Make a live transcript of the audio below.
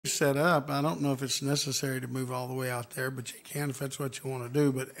set up. I don't know if it's necessary to move all the way out there, but you can if that's what you want to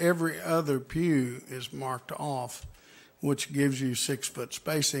do. But every other pew is marked off, which gives you 6 foot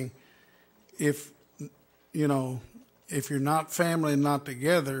spacing. If, you know, if you're not family and not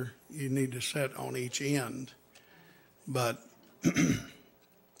together, you need to sit on each end. But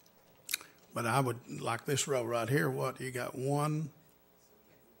but I would like this row right here. What you got? 1,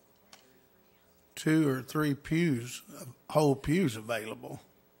 2, or 3 pews, whole pews available.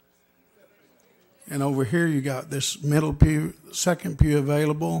 And over here you got this middle pew, second pew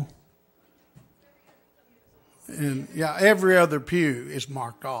available. And yeah, every other pew is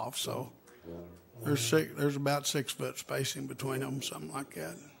marked off. So there's about 6 foot spacing between them, something like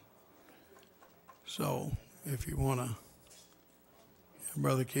that. So if you want to,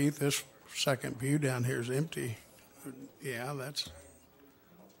 Brother Keith, this second pew down here is empty. Yeah,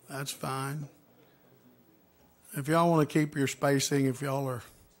 that's fine. If y'all want to keep your spacing, if y'all are,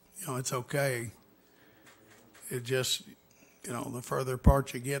 it's okay. It just, the further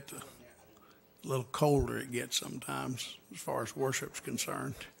apart you get, the little colder it gets sometimes as far as worship's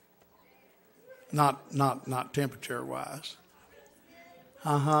concerned. Not temperature wise.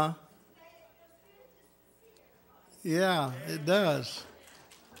 Yeah, it does.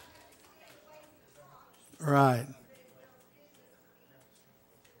 Right.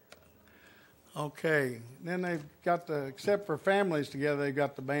 Okay. Then they've got except for families together, they've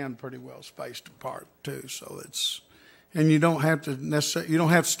got the band pretty well spaced apart too. So and you don't have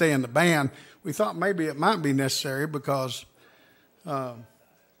to stay in the band. We thought maybe it might be necessary because, but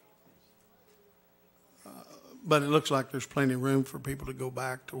it looks like there's plenty of room for people to go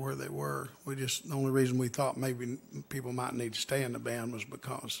back to where they were. The only reason we thought maybe people might need to stay in the band was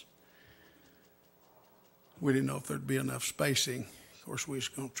because we didn't know if there'd be enough spacing. Of course, we was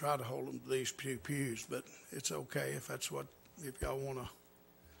going to try to hold them to these pews, but it's okay if y'all want to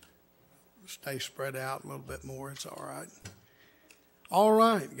stay spread out a little bit more, it's all right. All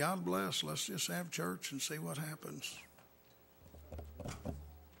right, God bless. Let's just have church and see what happens.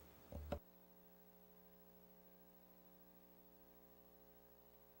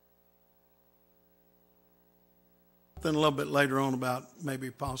 Then a little bit later on about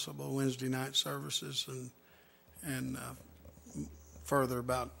maybe possible Wednesday night services and further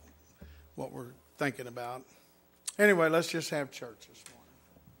about what we're thinking about. Anyway, let's just have church this morning.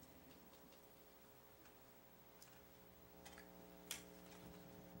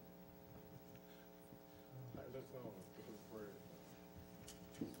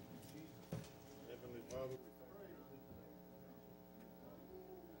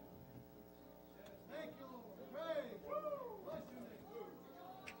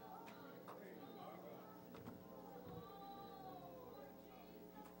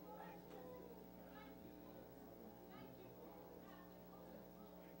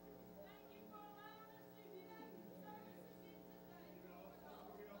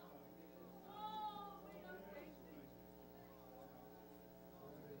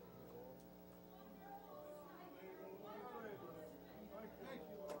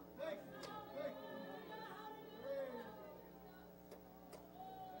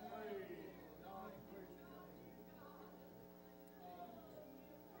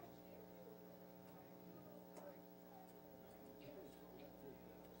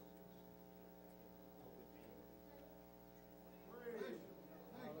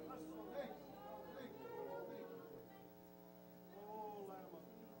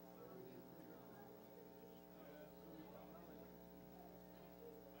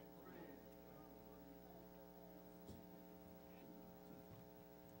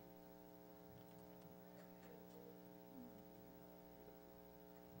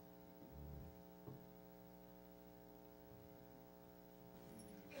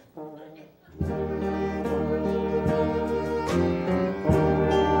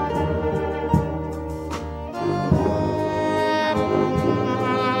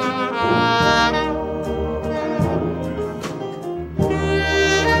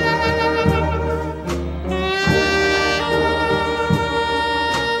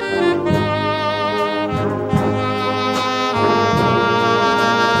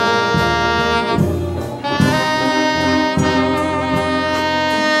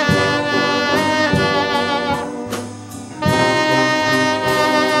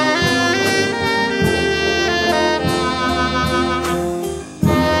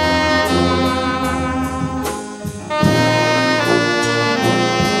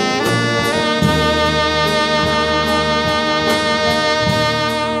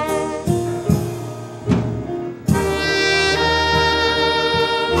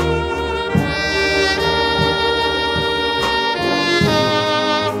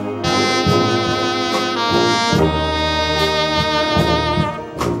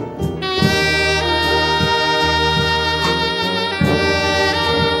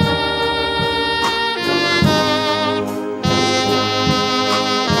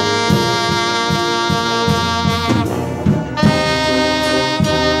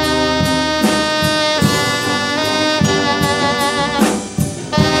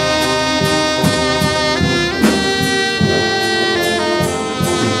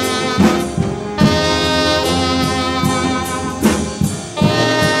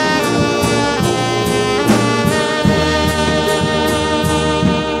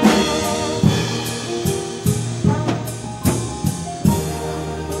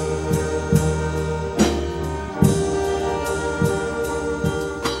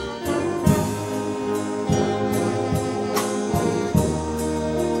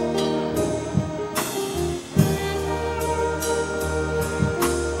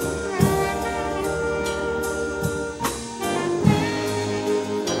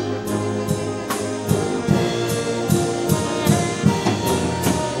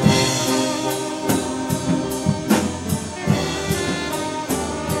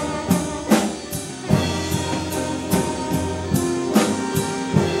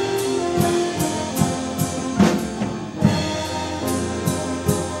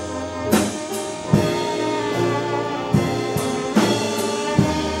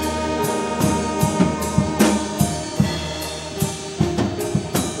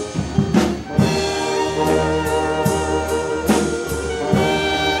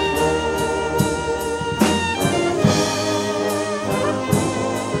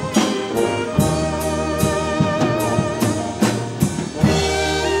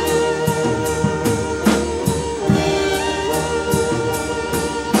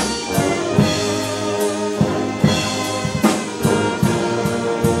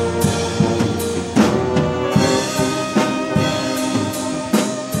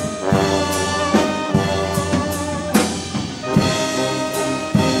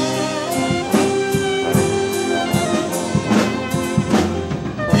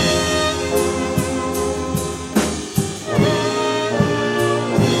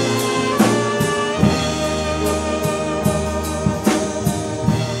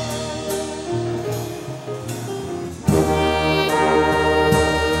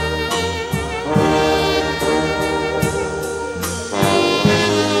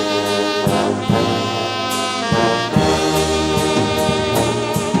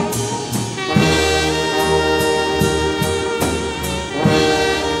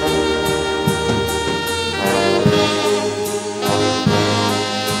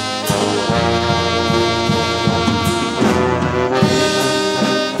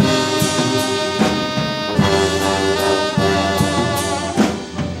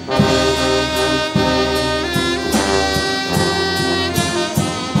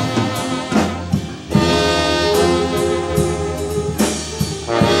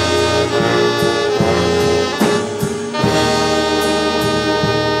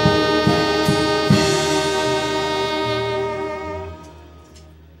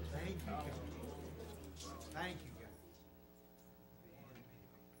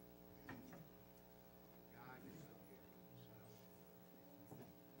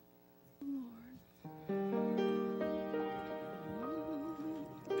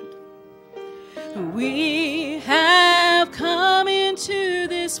 We have come into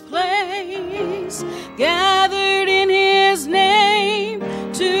this place, gathered in His name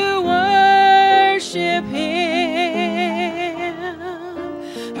to worship Him.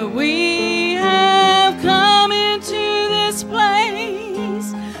 We have come into this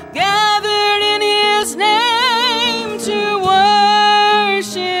place, gathered in His name to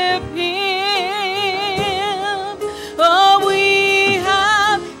worship Him. Oh, we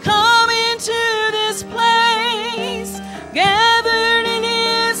have come into this place, gathered in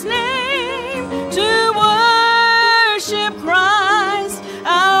His name to worship Christ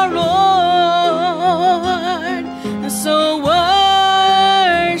our Lord. So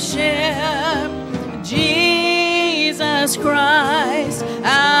worship Jesus Christ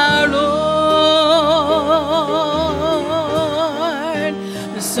our Lord.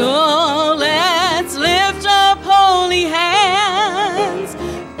 So let's lift up holy hands,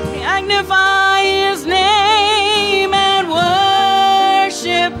 magnify His name and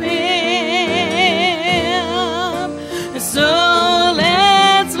worship Him. So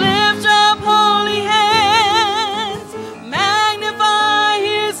let's lift up holy hands, magnify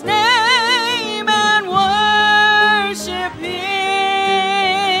His name and worship Him.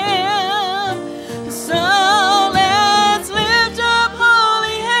 So let's lift up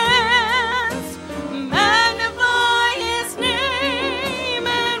holy hands,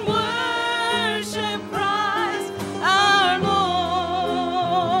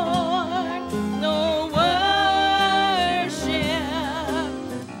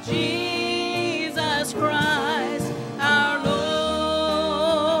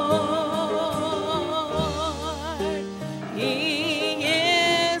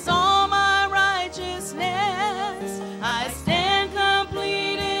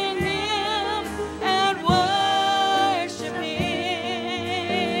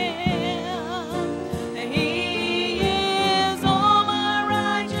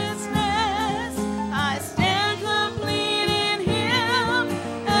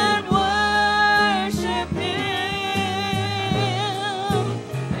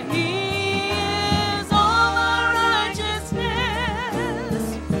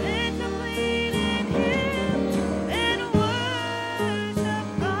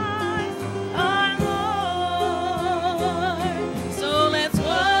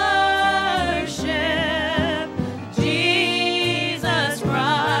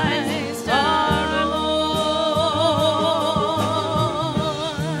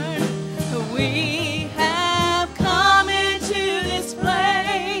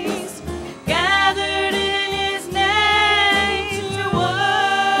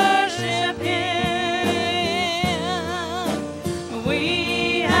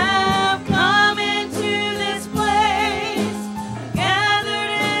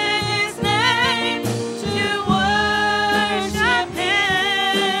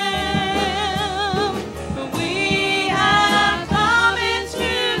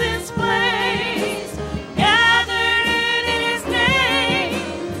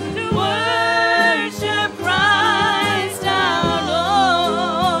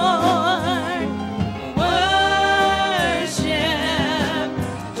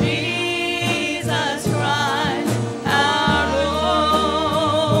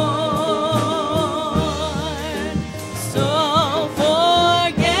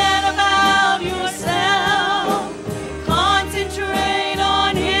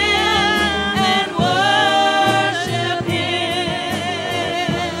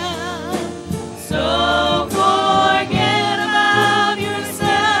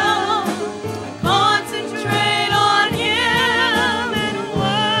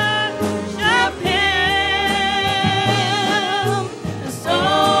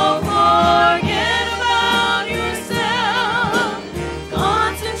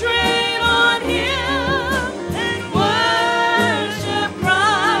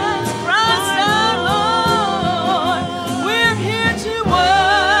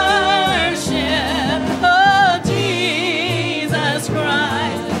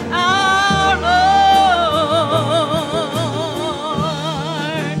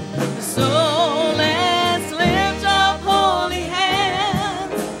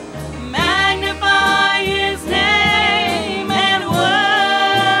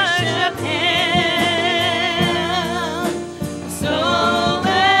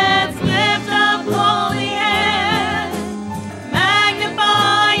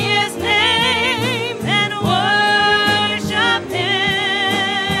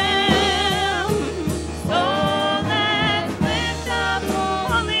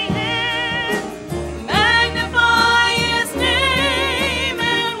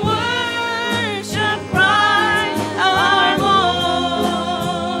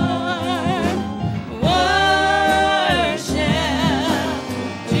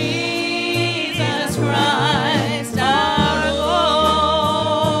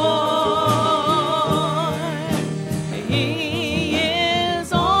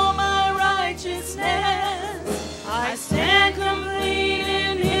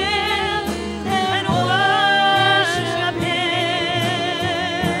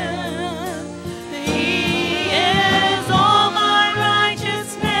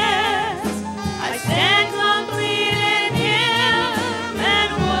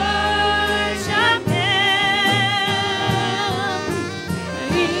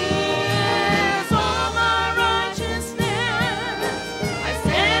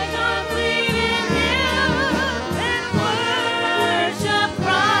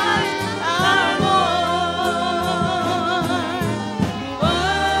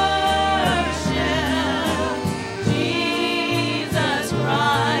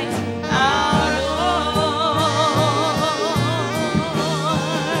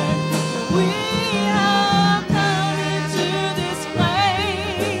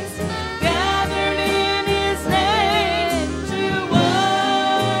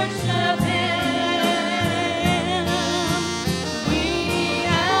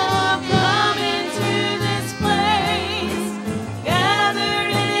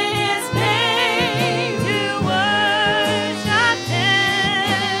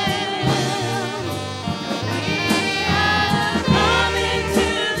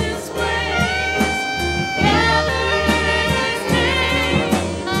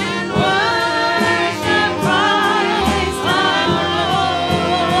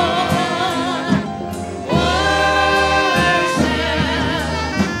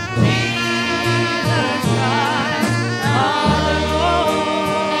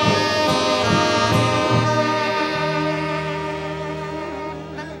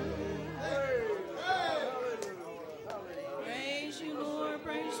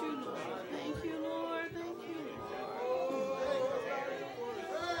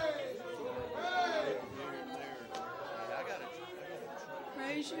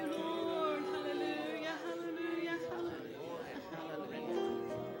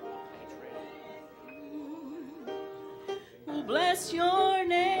 bless your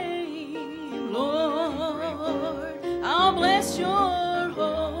name, Lord. I'll bless your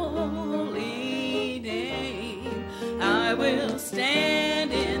holy name. I will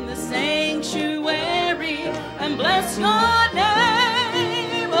stand in the sanctuary and bless your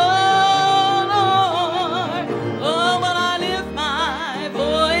name, oh Lord. Oh, when I lift my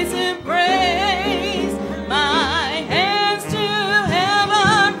voice in praise, my hands to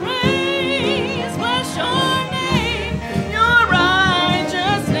heaven praise, bless your name, your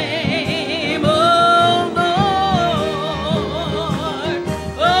righteous name, oh Lord.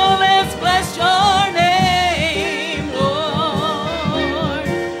 Oh, let's bless your name, Lord.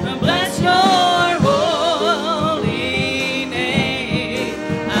 Bless your holy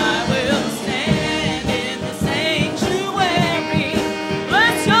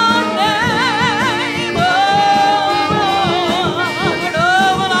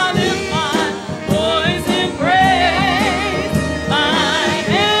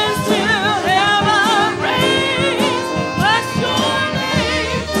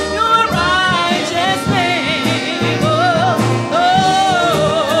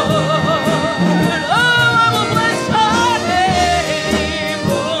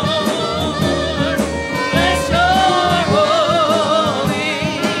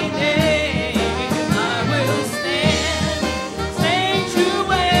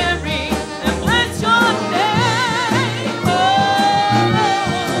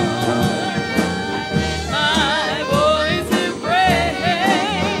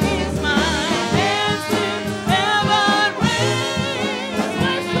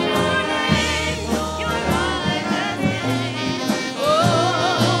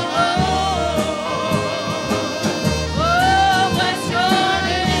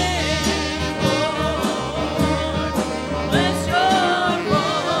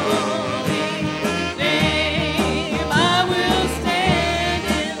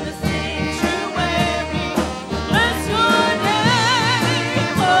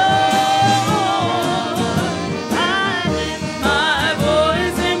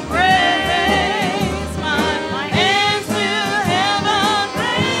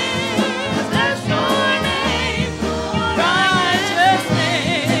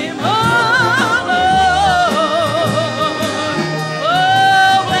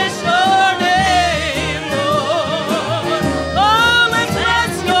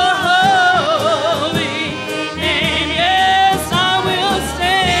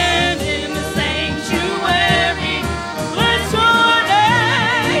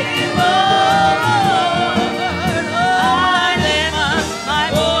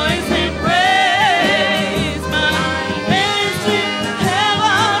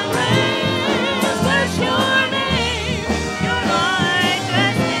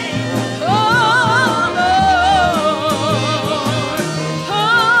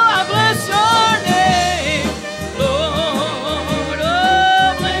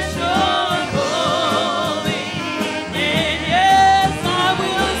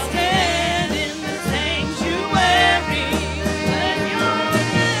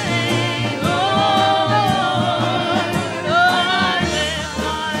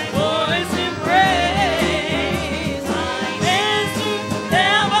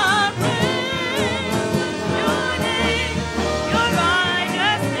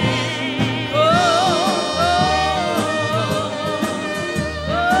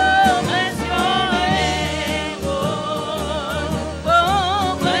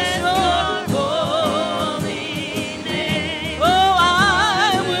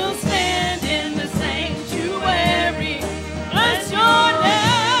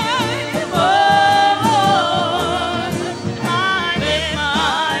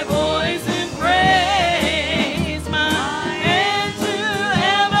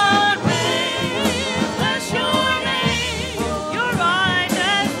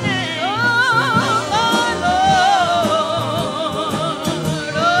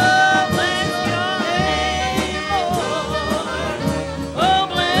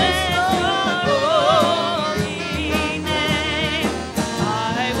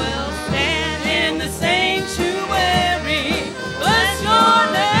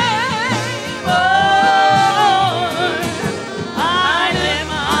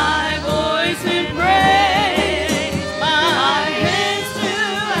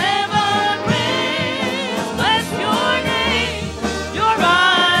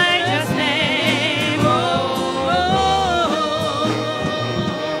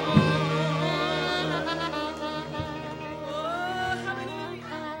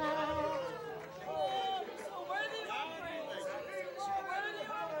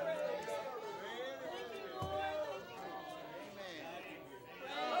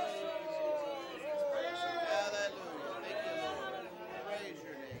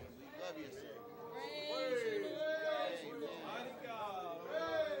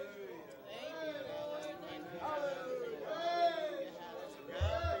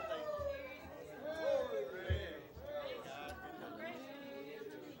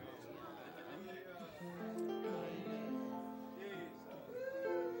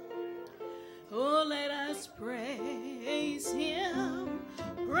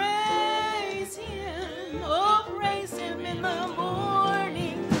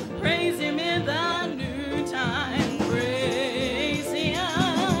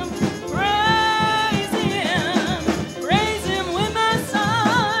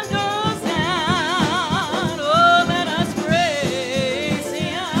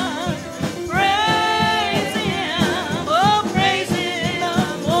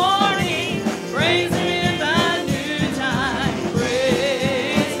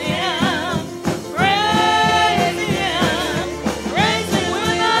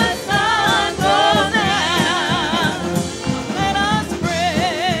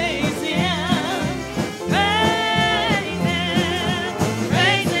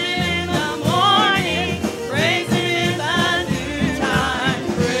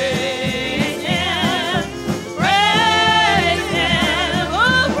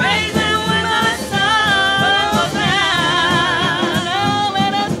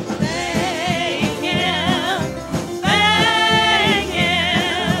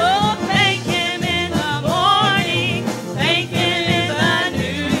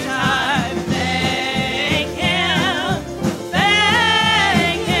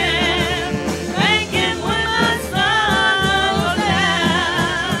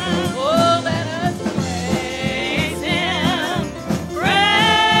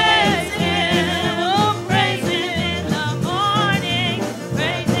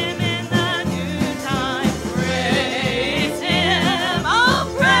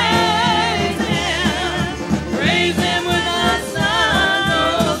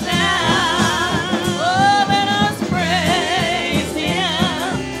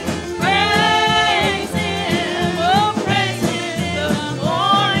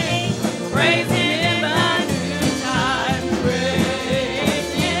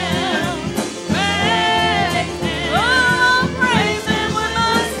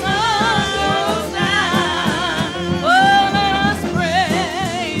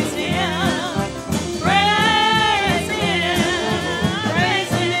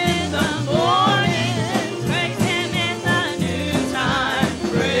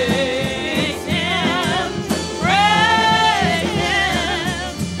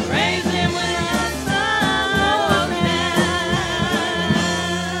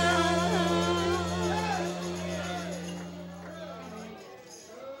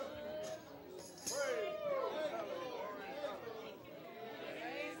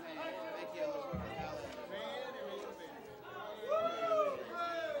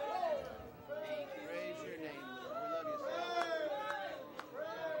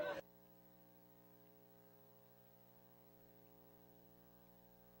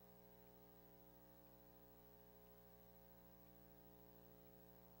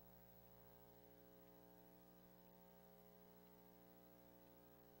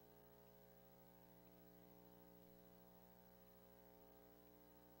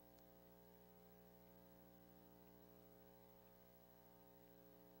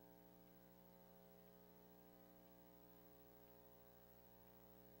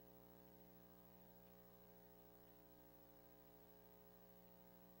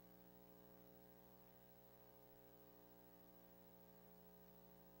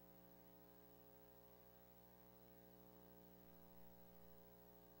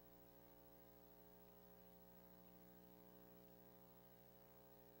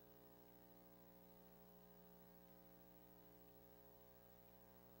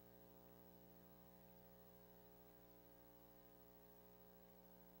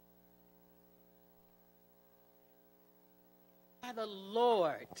The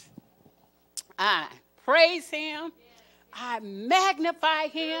Lord. I praise him. I magnify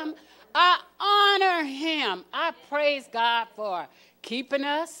him. I honor him. I praise God for keeping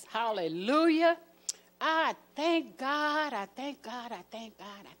us. Hallelujah. I thank God. I thank God. I thank God.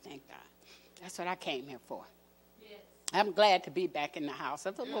 I thank God. That's what I came here for. Yes. I'm glad to be back in the house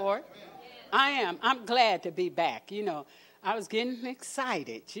of the Lord. Yes. I am. I'm glad to be back. You know, I was getting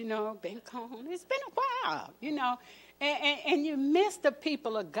excited. You know, been gone. It's been a while, you know. And you miss the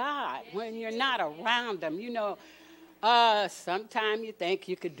people of God when you're not around them. You know, sometimes you think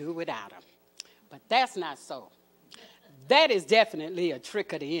you could do without them. But that's not so. That is definitely a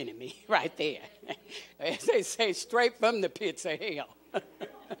trick of the enemy right there. As they say, straight from the pits of hell.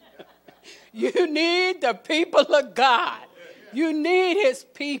 You need the people of God. You need his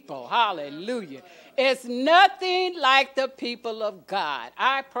people. Hallelujah. It's nothing like the people of God.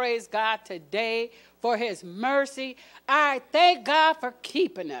 I praise God today for his mercy. I thank God for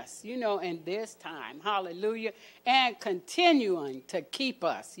keeping us, you know, in this time. Hallelujah. And continuing to keep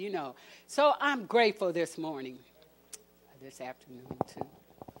us, you know. So I'm grateful this morning. this afternoon, too.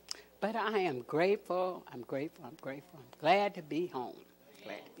 But I am grateful. I'm grateful. I'm grateful. I'm glad to be home.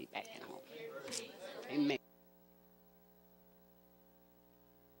 Glad to be back at home. Amen.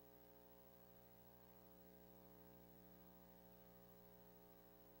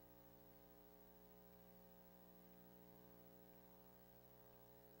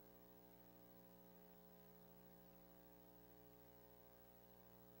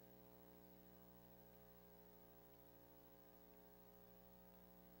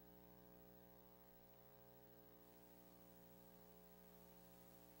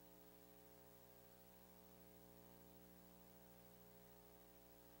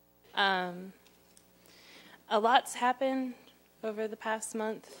 A lot's happened over the past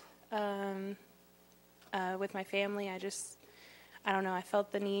month with my family. I don't know, I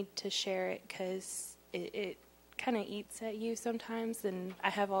felt the need to share it because it kind of eats at you sometimes, and I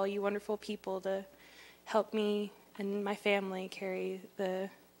have all you wonderful people to help me and my family carry the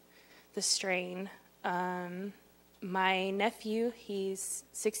strain. My nephew, he's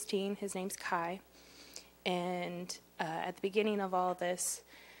 16, his name's Kai, and at the beginning of all this,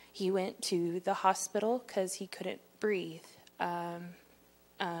 he went to the hospital because he couldn't breathe.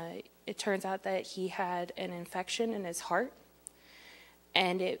 It turns out that he had an infection in his heart,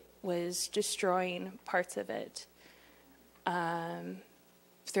 and it was destroying parts of it.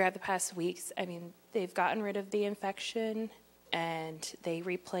 Throughout the past weeks, I mean, they've gotten rid of the infection, and they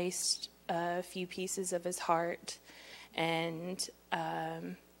replaced a few pieces of his heart, and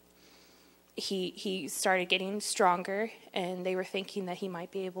he started getting stronger, and they were thinking that he might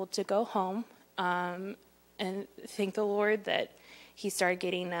be able to go home. And thank the Lord that he started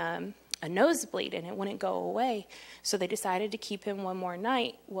getting a nosebleed, and it wouldn't go away. So they decided to keep him one more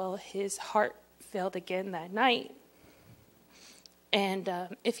night. Well, his heart failed again that night. And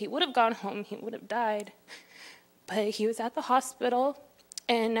if he would have gone home, he would have died. But he was at the hospital,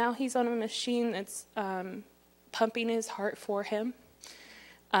 and now he's on a machine that's pumping his heart for him.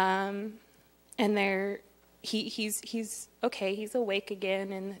 And he's okay, he's awake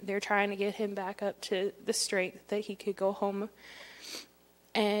again, and they're trying to get him back up to the strength that he could go home.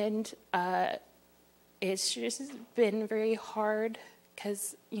 And it's just been very hard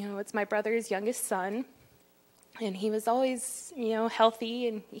because, you know, it's my brother's youngest son, and he was always, you know, healthy,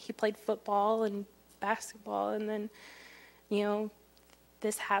 and he played football and basketball, and then, you know,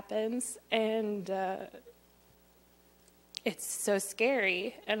 this happens, and it's so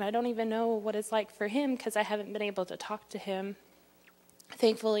scary, and I don't even know what it's like for him because I haven't been able to talk to him.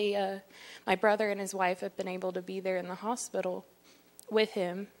 Thankfully, my brother and his wife have been able to be there in the hospital with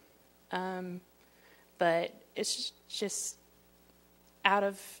him, but it's just out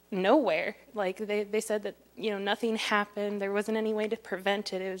of nowhere. Like, they said that, you know, nothing happened. There wasn't any way to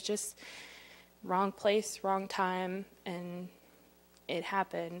prevent it. It was just wrong place, wrong time, and it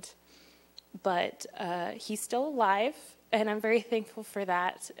happened. But he's still alive, and I'm very thankful for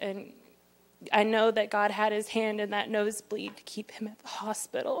that. And I know that God had his hand in that nosebleed to keep him at the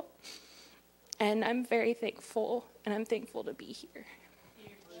hospital. And I'm very thankful, and I'm thankful to be here.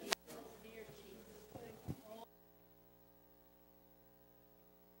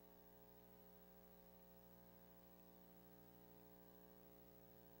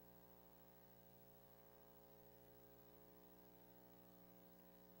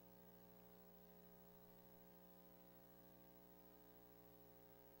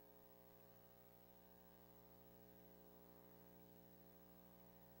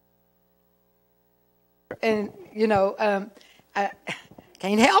 And, you know, I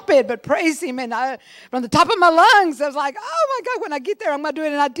can't help it but praise him. And from the top of my lungs, I was like, oh, my God, when I get there, I'm going to do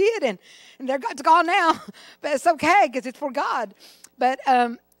it. And I did. And they're gone now. But it's okay because it's for God. But,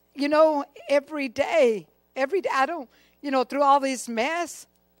 you know, every day, I don't, you know, through all this mess,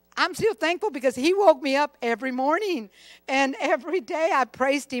 I'm still thankful because he woke me up every morning. And every day I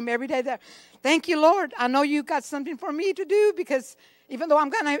praised him every day. Thank you, Lord. I know you got something for me to do because even though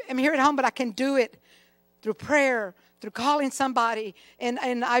I'm here at home, but I can do it through prayer, through calling somebody. And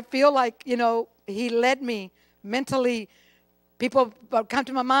I feel like, you know, he led me mentally. People would come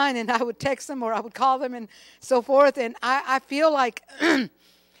to my mind, and I would text them or I would call them and so forth. And I feel like,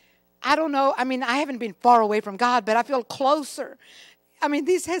 I don't know, I mean, I haven't been far away from God, but I feel closer. I mean,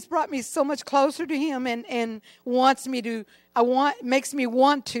 this has brought me so much closer to him and makes me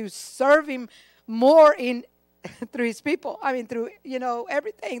want to serve him more through his people. I mean, through, you know,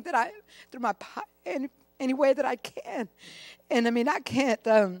 everything through my, any way that I can. And I mean, I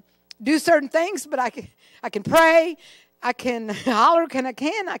can't do certain things, but I can pray. I can holler, I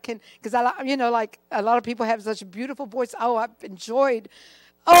can, because you know, like a lot of people have such a beautiful voice. I've enjoyed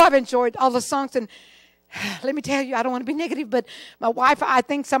all the songs, and let me tell you, I don't want to be negative, but my Wi-Fi, I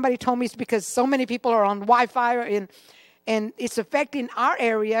think somebody told me it's because so many people are on Wi-Fi and it's affecting our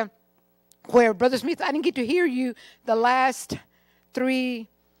area where, Brother Smith, I didn't get to hear you the last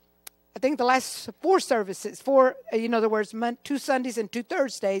 4 services, in other words, 2 Sundays and 2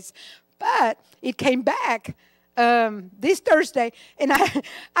 Thursdays, but it came back this Thursday, and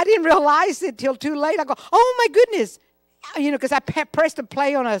I didn't realize it till too late. I go, oh my goodness, because I pressed a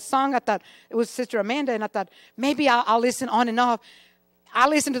play on a song. I thought it was Sister Amanda, and I thought maybe I'll listen on and off. I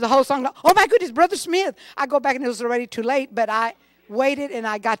listened to the whole song. Oh my goodness, Brother Smith! I go back and it was already too late, but I waited and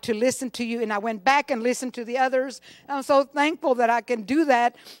I got to listen to you, and I went back and listened to the others. I'm so thankful that I can do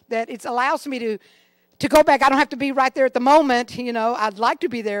that. That it allows me to go back. I don't have to be right there at the moment. I'd like to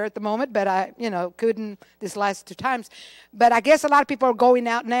be there at the moment, but I, couldn't this last 2 times. But I guess a lot of people are going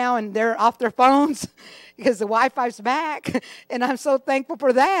out now and they're off their phones because the Wi-Fi's back. And I'm so thankful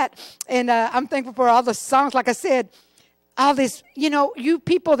for that. And I'm thankful for all the songs. Like I said, all this, you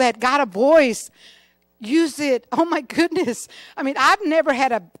people that got a voice, use it. Oh my goodness. I mean, I've never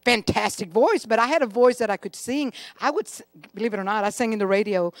had a fantastic voice, but I had a voice that I could sing. Believe it or not, I sang in the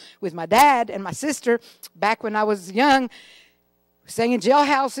radio with my dad and my sister back when I was young, sang in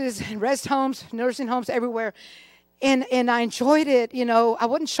jailhouses, rest homes, nursing homes, everywhere. And I enjoyed it. I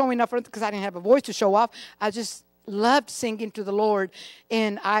wasn't showing off because I didn't have a voice to show off. I just loved singing to the Lord.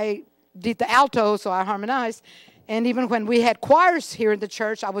 And I did the alto, so I harmonized. And even when we had choirs here in the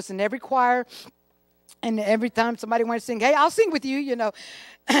church, I was in every choir. And every time somebody wanted to sing, hey, I'll sing with you, let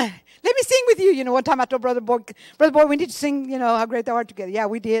me sing with you. One time I told Brother Boy, we need to sing, how great thou art together. Yeah,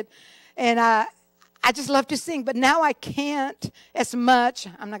 we did. And I just love to sing. But now I can't as much.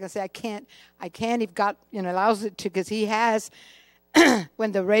 I'm not going to say I can't. I can if God, allows it to, because he has,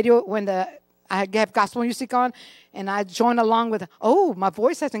 when I have gospel music on, and I join along with, my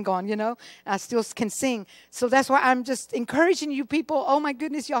voice hasn't gone, I still can sing. So that's why I'm just encouraging you people. Oh my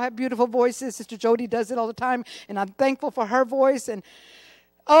goodness, y'all have beautiful voices. Sister Jody does it all the time, and I'm thankful for her voice. And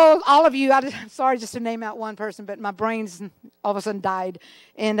all of you, I'm sorry just to name out one person, but my brain's all of a sudden died.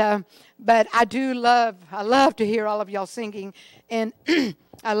 And but I love to hear all of y'all singing, and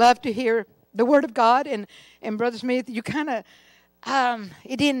I love to hear the Word of God. And Brother Smith, you kind of,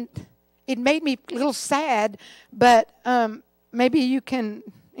 it made me a little sad, but maybe you can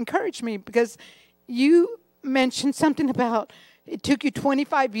encourage me, because you mentioned something about it took you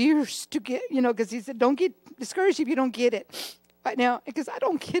 25 years to get, because he said, don't get discouraged if you don't get it right now, because I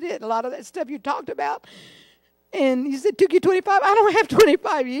don't get it, a lot of that stuff you talked about. And you said, took you 25. I don't have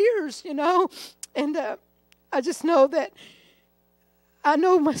 25 years, And I just know that, I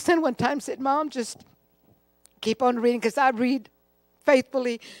know my son one time said, Mom, just keep on reading, because I read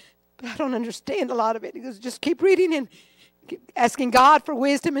faithfully. I don't understand a lot of it. He goes, just keep reading and keep asking God for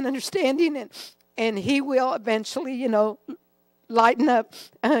wisdom and understanding, and he will eventually, lighten up,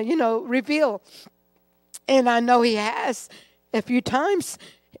 reveal. And I know he has a few times.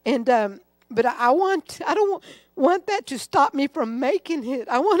 And but I don't want that to stop me from making it.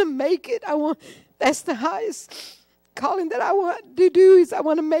 I want to make it. That's the highest calling that I want to do, is I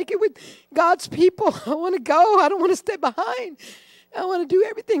want to make it with God's people. I want to go. I don't want to stay behind. I want to do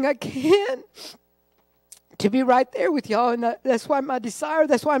everything I can to be right there with y'all. And that's why my desire,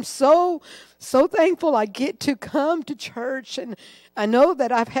 that's why I'm so, so thankful I get to come to church. And I know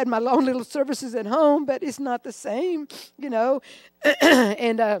that I've had my own little services at home, but it's not the same,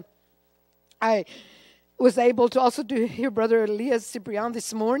 And I was able to also hear Brother Elias Ciprian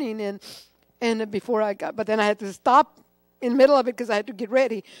this morning, and before but then I had to stop in the middle of it because I had to get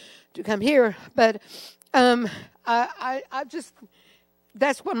ready to come here. But I just,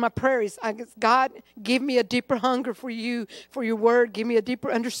 that's what my prayer is. I guess, God, give me a deeper hunger for you, for your word. Give me a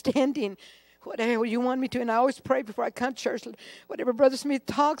deeper understanding, whatever you want me to. And I always pray before I come to church, whatever Brother Smith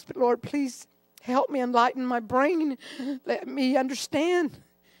talks, but Lord, please help me enlighten my brain. Let me understand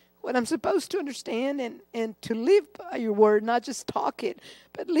what I'm supposed to understand, and to live by your word, not just talk it,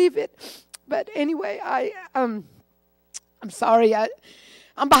 but live it. But anyway, I'm sorry.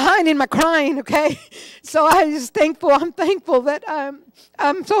 I'm behind in my crying, okay? So I'm thankful that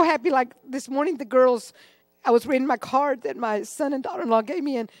I'm so happy. Like this morning, the girls, I was reading my card that my son and daughter-in-law gave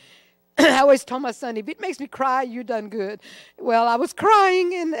me, and I always told my son, if it makes me cry, you done good. Well, I was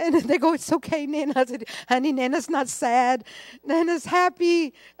crying, and they go, it's okay, Nana. I said, honey, Nana's not sad. Nana's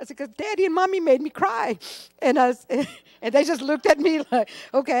happy. I said, because Daddy and Mommy made me cry. And they just looked at me like,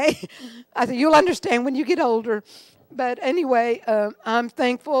 okay. I said, you'll understand when you get older. But anyway, I'm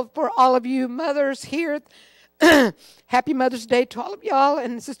thankful for all of you mothers here. Happy Mother's Day to all of y'all,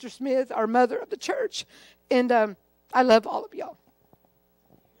 and Sister Smith, our mother of the church. And I love all of y'all.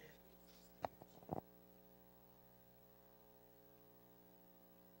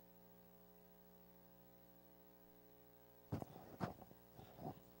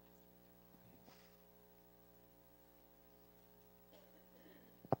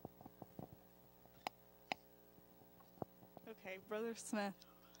 Okay,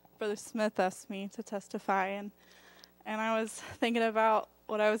 Brother Smith asked me to testify, and I was thinking about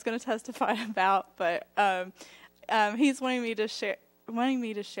what I was going to testify about, but he's wanting me to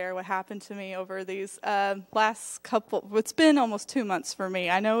share what happened to me over these last couple. It's been almost 2 months for me.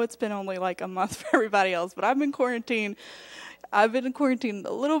 I know it's been only like a month for everybody else, but I've been quarantined a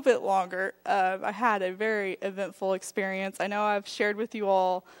little bit longer. I had a very eventful experience. I know I've shared with you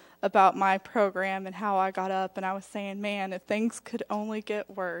all about my program and how I got up, and I was saying, man, if things could only get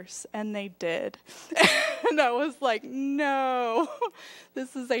worse, and they did. And I was like, no,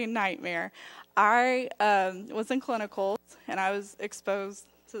 this is a nightmare. I was in clinicals, and I was exposed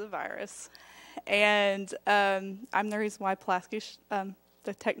to the virus. And I'm the reason why Pulaski,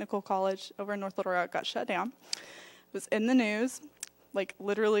 the technical college over in North Little Rock, got shut down. It was in the news. Like,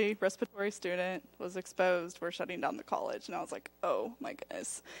 literally, respiratory student was exposed. We're shutting down the college. And I was like, oh, my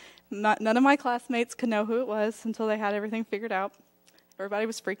goodness. None of my classmates could know who it was until they had everything figured out. Everybody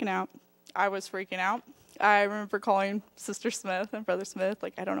was freaking out. I was freaking out. I remember calling Sister Smith and Brother Smith,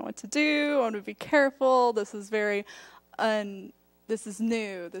 like, I don't know what to do. I want to be careful. This is this is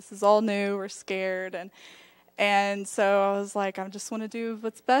new. This is all new. We're scared. And so I was like, I just want to do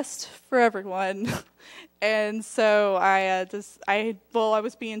what's best for everyone. And so I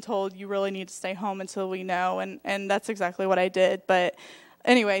was being told, you really need to stay home until we know. And that's exactly what I did. But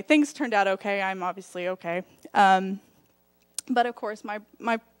anyway, things turned out okay. I'm obviously okay. But of course,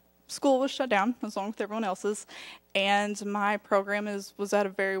 my school was shut down, as long with everyone else's. And my program was at a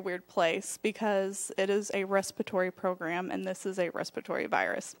very weird place because it is a respiratory program, and this is a respiratory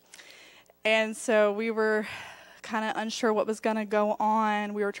virus. And so we were kind of unsure what was going to go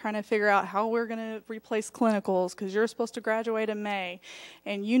on. We were trying to figure out how we're going to replace clinicals, because you're supposed to graduate in May,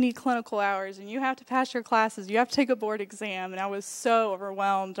 and you need clinical hours, and you have to pass your classes. You have to take a board exam. And I was so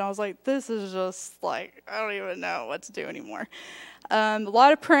overwhelmed. I was like, this is just like, I don't even know what to do anymore. A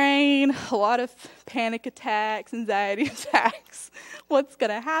lot of praying, a lot of panic attacks, anxiety attacks. What's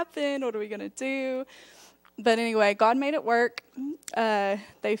going to happen? What are we going to do? But anyway, God made it work.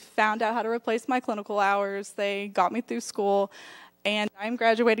 They found out how to replace my clinical hours. They got me through school, and I'm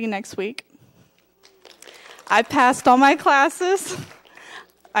graduating next week. I passed all my classes.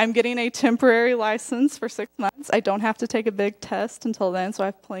 I'm getting a temporary license for 6 months. I don't have to take a big test until then, so I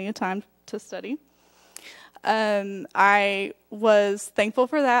have plenty of time to study. I was thankful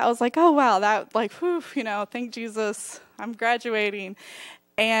for that. I was like, oh, wow, that, like, whew, thank Jesus, I'm graduating.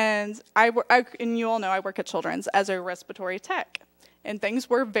 And and you all know I work at Children's as a respiratory tech. And things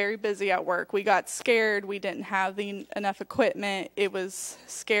were very busy at work. We got scared. We didn't have enough equipment. It was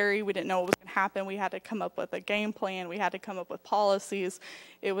scary. We didn't know what was going to happen. We had to come up with a game plan. We had to come up with policies.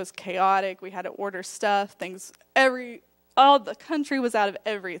 It was chaotic. We had to order stuff. All the country was out of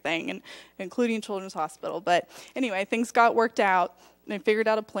everything, and including Children's Hospital. But anyway, things got worked out. They figured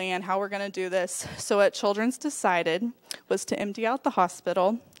out a plan, how we're going to do this. So what Children's decided was to empty out the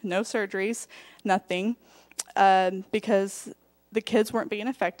hospital, no surgeries, nothing, because the kids weren't being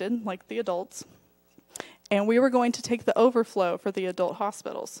affected like the adults. And we were going to take the overflow for the adult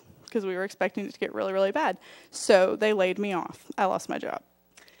hospitals because we were expecting it to get really, really bad. So they laid me off. I lost my job.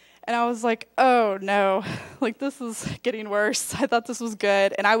 And I was like, oh, no, like, this is getting worse. I thought this was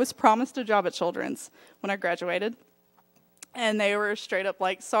good. And I was promised a job at Children's when I graduated. And they were straight up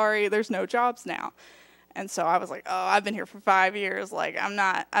like, sorry, there's no jobs now. And so I was like, oh, I've been here for 5 years. Like,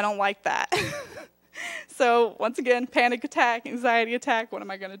 I don't like that. So once again, panic attack, anxiety attack. What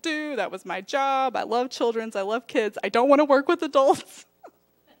am I going to do? That was my job. I love Children's. I love kids. I don't want to work with adults.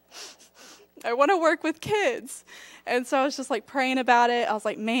 I want to work with kids. And so I was just like praying about it. I was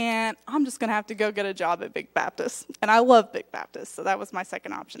like, man, I'm just going to have to go get a job at Big Baptist. And I love Big Baptist, so that was my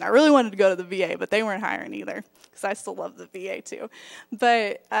second option. I really wanted to go to the VA, but they weren't hiring either because I still love the VA too.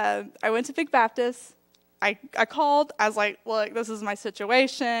 But I went to Big Baptist. I called. I was like, look, this is my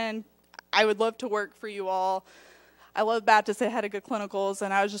situation. I would love to work for you all. I love Baptist. They had a good clinicals,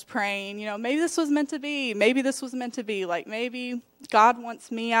 and I was just praying, maybe this was meant to be. Maybe this was meant to be. Like, maybe God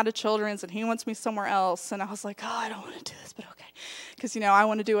wants me out of Children's, and he wants me somewhere else. And I was like, oh, I don't want to do this, but okay. Because, I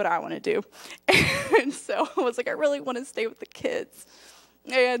want to do what I want to do. And so I was like, I really want to stay with the kids.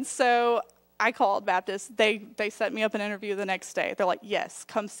 And so I called Baptist. They set me up an interview the next day. They're like, yes,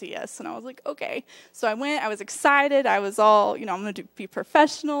 come see us. And I was like, okay. So I went. I was excited. I was all, I'm going to be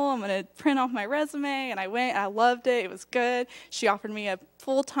professional. I'm going to print off my resume. And I went. I loved it. It was good. She offered me a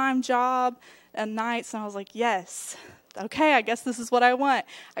full-time job at nights. And I was like, yes. Okay, I guess this is what I want.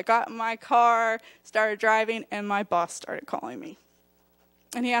 I got in my car, started driving, and my boss started calling me.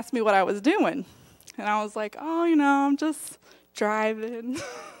 And he asked me what I was doing. And I was like, oh, I'm just driving.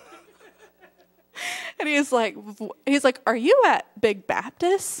 And he's like, are you at Big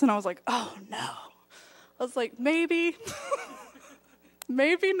Baptist? And I was like, oh, no. I was like, maybe,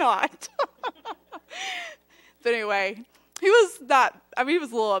 maybe not. But anyway, he was not, I mean, he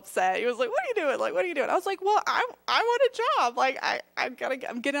was a little upset. He was like, what are you doing? Like, what are you doing? I was like, well, I want a job. Like, I'm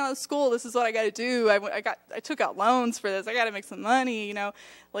getting out of school. This is what I got to do. I took out loans for this. I got to make some money, you know.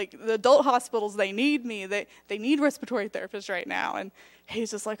 Like, the adult hospitals, they need me. They need respiratory therapists right now. And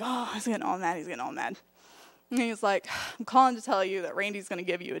he's just like, oh, he's getting all mad. He's getting all mad. And he's like, I'm calling to tell you that Randy's going to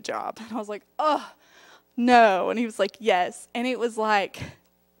give you a job. And I was like, oh, no. And he was like, yes. And it was like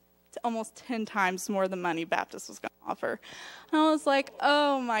almost 10 times more the money Baptist was going to offer. And I was like,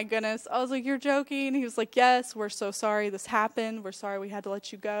 oh, my goodness. I was like, you're joking? He was like, yes, we're so sorry this happened. We're sorry we had to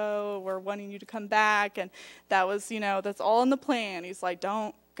let you go. We're wanting you to come back. And that was, you know, that's all in the plan. He's like,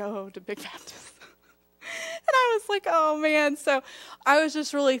 don't go to Big Baptist. And I was like, oh, man. So I was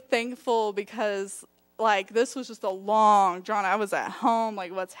just really thankful because, like, this was just a long drawn. I was at home,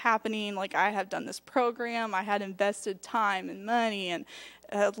 like, what's happening? Like, I have done this program. I had invested time and money and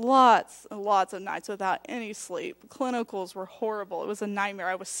lots and lots of nights without any sleep. Clinicals were horrible. It was a nightmare.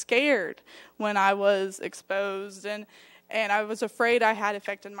 I was scared when I was exposed, and I was afraid I had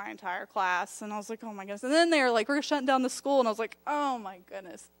affected my entire class. And I was like, oh, my goodness. And then they were like, we're shutting down the school. And I was like, oh, my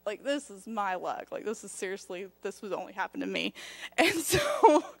goodness. Like, this is my luck. Like, this would only happen to me. And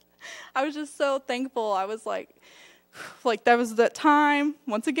so I was just so thankful. I was like that was that time,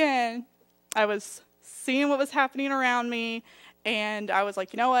 once again, I was seeing what was happening around me, and I was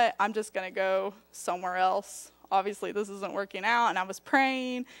like, you know what, I'm just going to go somewhere else. Obviously, this isn't working out, and I was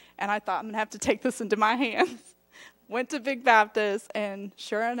praying, and I thought I'm going to have to take this into my hands. Went to Big Baptist, and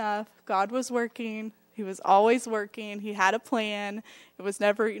sure enough, God was working. He was always working. He had a plan. It was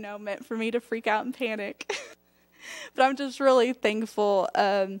never, you know, meant for me to freak out and panic. But I'm just really thankful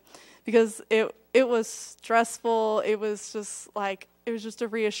because it was stressful. It was just a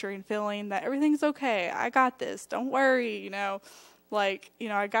reassuring feeling that everything's okay. I got this. Don't worry, you know. Like, you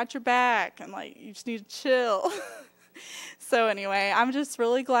know, I got your back, and, like, you just need to chill. So anyway, I'm just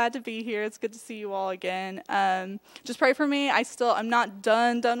really glad to be here. It's good to see you all again. Just pray for me. I'm not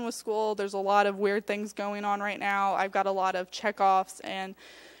done with school. There's a lot of weird things going on right now. I've got a lot of checkoffs and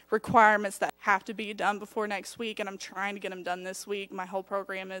requirements that have to be done before next week, and I'm trying to get them done this week. My whole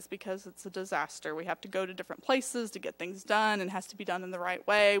program is because it's a disaster. We have to go to different places to get things done, and it has to be done in the right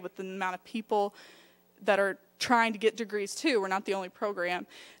way with the amount of people that are trying to get degrees too. We're not the only program.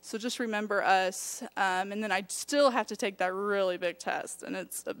 So just remember us. And then I still have to take that really big test, and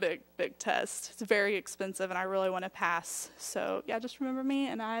it's a big, big test. It's very expensive, and I really want to pass. So yeah, just remember me,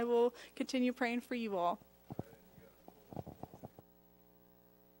 and I will continue praying for you all.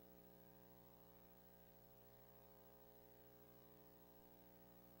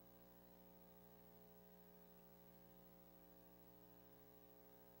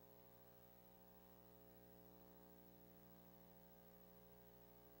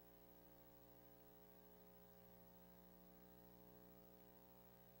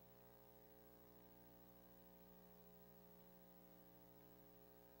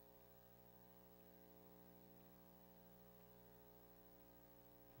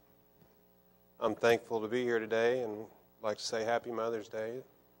 I'm thankful to be here today, and I'd like to say Happy Mother's Day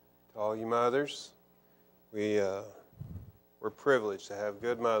to all you mothers. We're privileged to have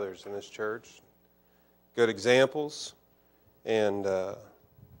good mothers in this church, good examples, and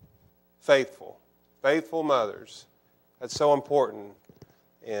faithful mothers. That's so important.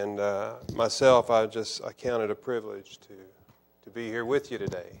 And myself, I count it a privilege to be here with you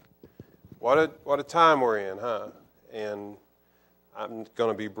today. What a time we're in, huh? And I'm going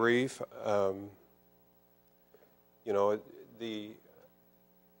to be brief. I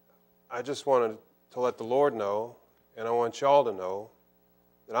just wanted to let the Lord know, and I want y'all to know,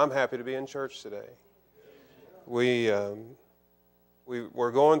 that I'm happy to be in church today. We're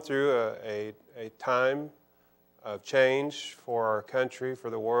going through a time of change for our country, for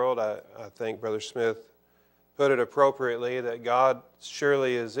the world. I think Brother Smith put it appropriately that God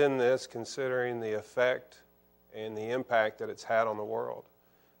surely is in this, considering the effect and the impact that it's had on the world.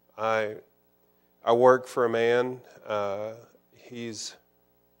 I work for a man. He's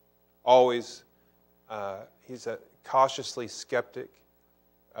a cautiously skeptic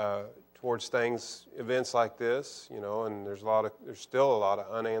towards events like this, you know, and there's still a lot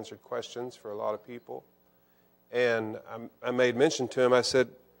of unanswered questions for a lot of people. And I made mention to him. I said,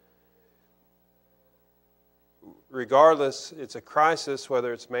 regardless, it's a crisis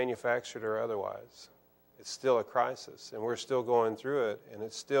whether it's manufactured or otherwise. It's still a crisis, and we're still going through it, and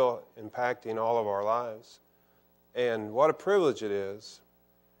it's still impacting all of our lives. And what a privilege it is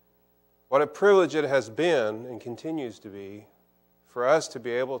What a privilege it has been and continues to be for us to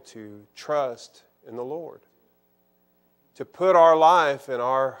be able to trust in the Lord, to put our life and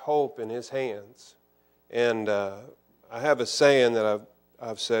our hope in His hands. And I have a saying that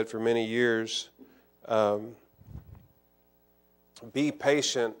I've said for many years, be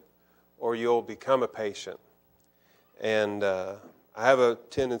patient or you'll become a patient. And I have a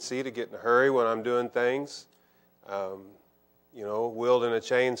tendency to get in a hurry when I'm doing things, wielding a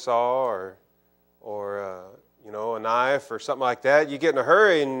chainsaw or a knife or something like that. You get in a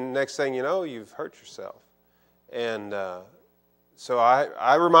hurry and next thing you know, you've hurt yourself. And so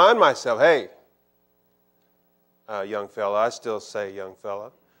I remind myself, hey, young fella, I still say young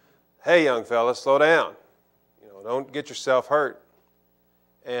fella, hey, young fella, slow down. Don't get yourself hurt.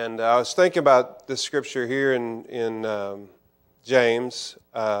 And I was thinking about this scripture here in James,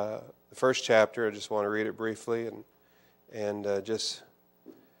 the first chapter. I just want to read it briefly and just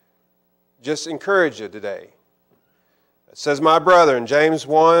encourage you today. It says, my brethren, James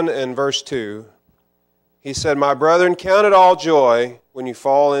 1 and verse 2, he said, my brethren, count it all joy when you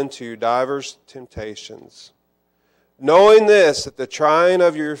fall into divers temptations, knowing this, that the trying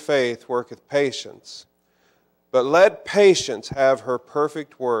of your faith worketh patience. But let patience have her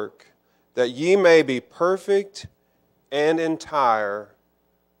perfect work, that ye may be perfect and entire,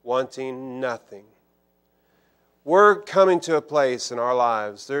 wanting nothing. We're coming to a place in our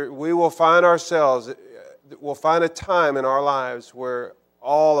lives, we will find ourselves, we'll find a time in our lives where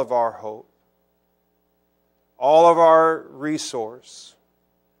all of our hope, all of our resource,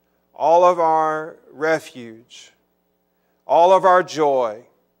 all of our refuge, all of our joy,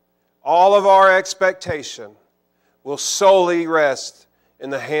 all of our expectation will solely rest in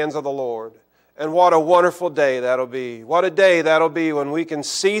the hands of the Lord. And what a wonderful day that'll be. What a day that'll be when we can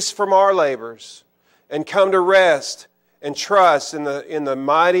cease from our labors and come to rest and trust in the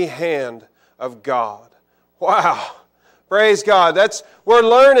mighty hand of God. Wow. Praise God. We're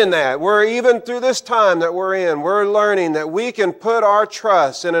learning that. We're even through this time that we're in, we're learning that we can put our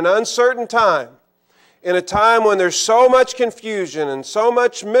trust in an uncertain time, in a time when there's so much confusion and so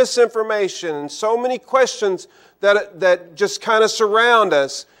much misinformation and so many questions that just kind of surround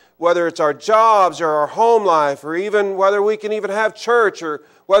us, whether it's our jobs or our home life, or even whether we can even have church, or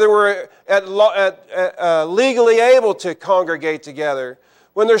whether we're legally able to congregate together.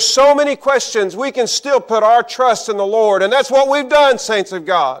 When there's so many questions, we can still put our trust in the Lord. And that's what we've done, saints of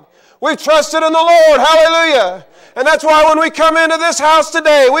God. We've trusted in the Lord. Hallelujah. And that's why when we come into this house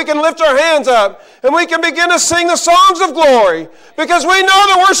today, we can lift our hands up and we can begin to sing the songs of glory, because we know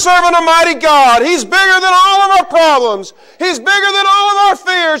that we're serving a mighty God. He's bigger than all of our problems. He's bigger than all of our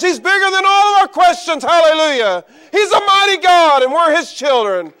fears. He's bigger than all of our questions. Hallelujah. He's a mighty God and we're His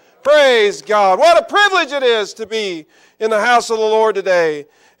children. Praise God. What a privilege it is to be in the house of the Lord today.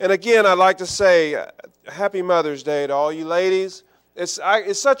 And again, I'd like to say Happy Mother's Day to all you ladies. It's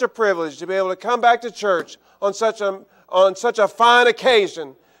such a privilege to be able to come back to church on such a fine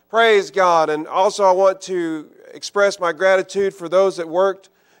occasion. Praise God. And also I want to express my gratitude for those that worked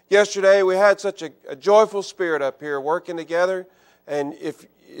yesterday. We had such a joyful spirit up here working together. And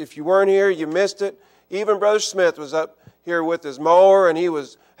if you weren't here, you missed it. Even Brother Smith was up here with his mower, and he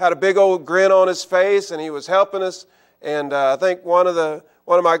had a big old grin on his face, and he was helping us. And I think one of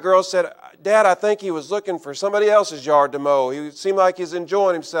my girls said, Dad, I think he was looking for somebody else's yard to mow. He seemed like he's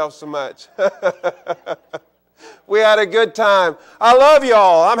enjoying himself so much. We had a good time. I love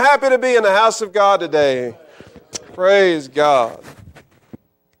y'all. I'm happy to be in the house of God today. Praise God.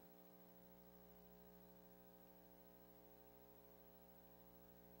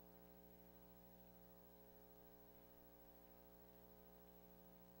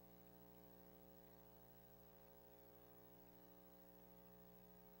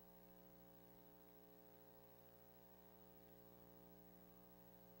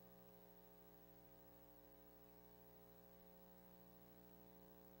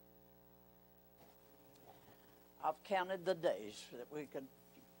 I've counted the days that we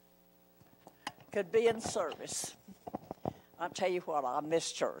could be in service. I'll tell you what, I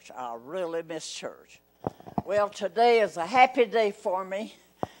miss church. I really miss church. Well, today is a happy day for me,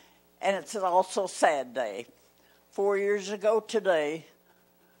 and it's also a sad day. 4 years ago today,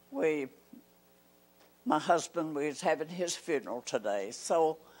 my husband was having his funeral today.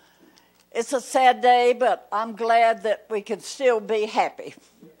 So it's a sad day, but I'm glad that we can still be happy.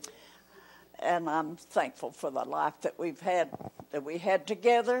 And I'm thankful for the life that we had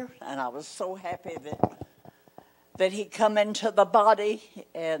together. And I was so happy that he come into the body.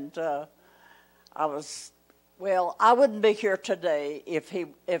 And I wouldn't be here today if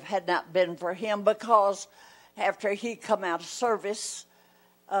had not been for him, because after he come out of service,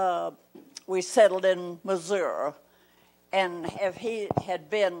 we settled in Missouri. And if he had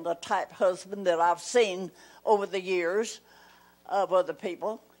been the type husband that I've seen over the years of other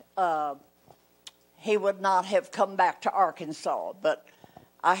people, he would not have come back to Arkansas. But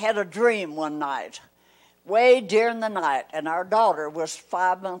I had a dream one night, way during the night, and our daughter was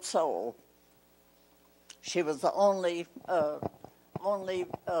 5 months old. She was the only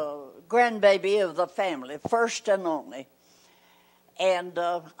grandbaby of the family, first and only. And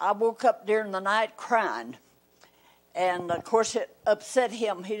I woke up during the night crying. And, of course, it upset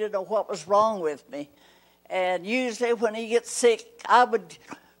him. He didn't know what was wrong with me. And usually when he gets sick, I would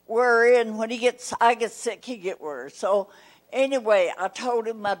worry. And when I get sick, he get worried. So anyway, I told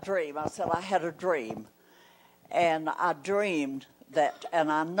him my dream. I said I had a dream. And I dreamed that,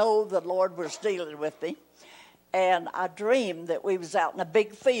 and I know the Lord was dealing with me. And I dreamed that we was out in a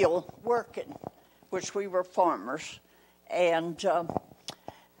big field working, which we were farmers. And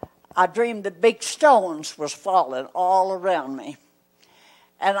I dreamed that big stones was falling all around me.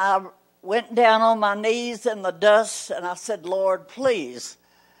 And I went down on my knees in the dust, and I said, Lord, please,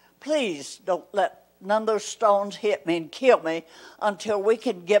 please don't let none of those stones hit me and kill me until we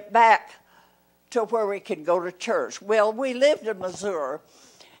can get back to where we can go to church. Well, we lived in Missouri,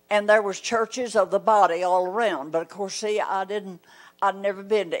 and there was churches of the body all around. But, of course, see, I'd never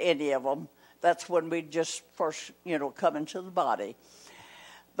been to any of them. That's when we just first, come into the body.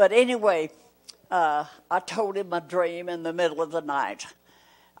 But anyway, I told him my dream in the middle of the night.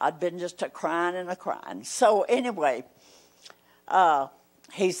 I'd been just a-crying and a-crying. So anyway,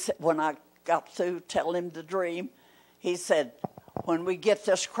 he said, when I got through telling him the dream, he said, when we get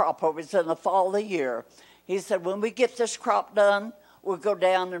this crop over, it's in the fall of the year, he said, when we get this crop done, we'll go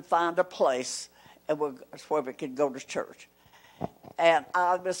down and find a place, and that's where we can go to church. And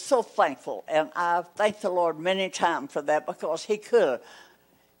I was so thankful, and I thanked the Lord many times for that, because he could have.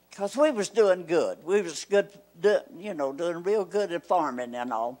 Because we was doing good. We was good, doing real good at farming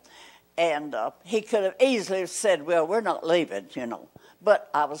and all. And he could have easily said, well, we're not leaving, But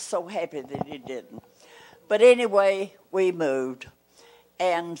I was so happy that he didn't. But anyway, we moved.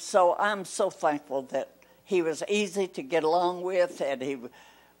 And so I'm so thankful that he was easy to get along with, and he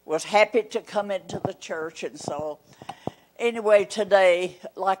was happy to come into the church. And so anyway, today,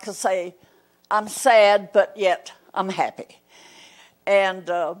 like I say, I'm sad, but yet I'm happy. And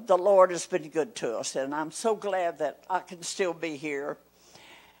the Lord has been good to us, and I'm so glad that I can still be here.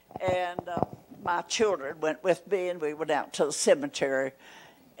 And my children went with me, and we went out to the cemetery.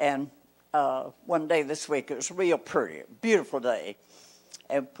 And one day this week, it was real pretty, beautiful day,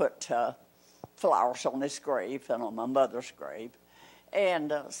 and put flowers on his grave and on my mother's grave.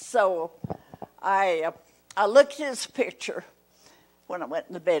 And so I looked at his picture when I went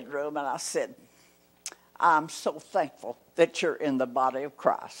in the bedroom, and I said, I'm so thankful that you're in the body of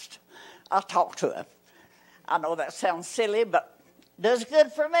Christ. I talked to him. I know that sounds silly, but it does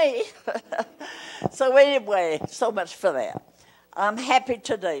good for me. So anyway, so much for that. I'm happy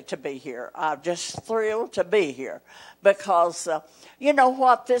today to be here. I'm just thrilled to be here because, you know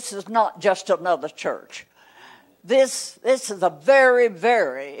what? This is not just another church. This is a very,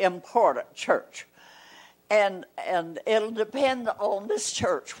 very important church. And it'll depend on this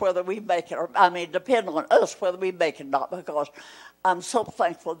church whether we make it, depend on us whether we make it or not, because I'm so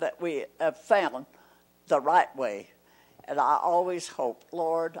thankful that we have found the right way. And I always hope,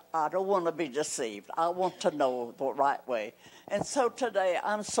 Lord, I don't want to be deceived. I want to know the right way. And so today,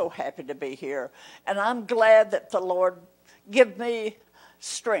 I'm so happy to be here. And I'm glad that the Lord give me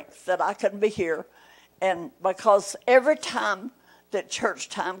strength that I can be here. And because every time that church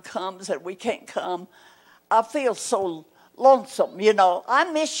time comes and we can't come, I feel so lonesome, I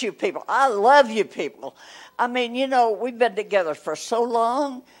miss you people. I love you people. We've been together for so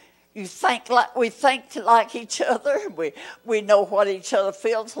long. We think like each other. We know what each other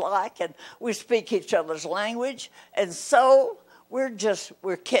feels like, and we speak each other's language. And so we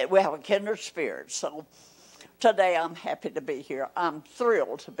have a kindred spirit. So today I'm happy to be here. I'm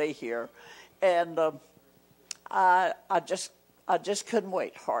thrilled to be here. And I just couldn't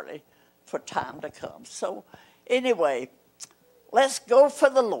wait hardly for time to come. So anyway, let's go for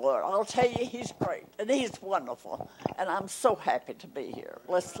the Lord. I'll tell you, he's great and he's wonderful. And I'm so happy to be here.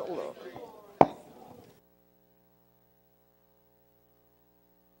 Bless the Lord.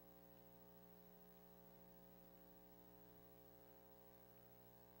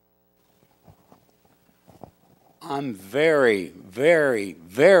 I'm very, very,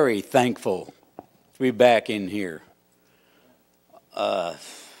 very thankful to be back in here.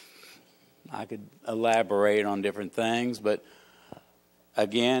 I could elaborate on different things, but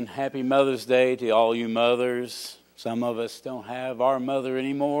again, happy Mother's Day to all you mothers, Some of us don't have our mother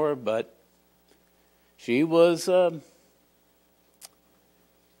anymore, but she was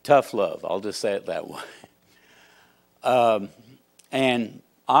tough love. I'll just say it that way. And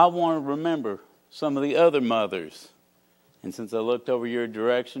I want to remember some of the other mothers. And since I looked over your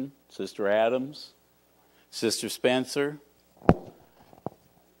direction, Sister Adams, Sister Spencer,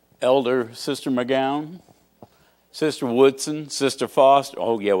 Elder Sister McGowan, Sister Woodson, Sister Foster.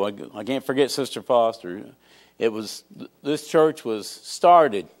 Oh, yeah, well, I can't forget Sister Foster. This church was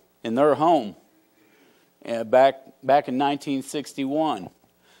started in their home back in 1961.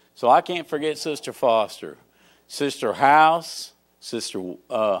 So I can't forget Sister Foster. Sister House, Sister,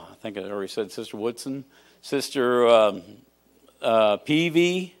 I think I already said Sister Woodson, Sister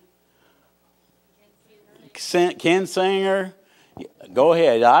Peavy, Ken Singer. Go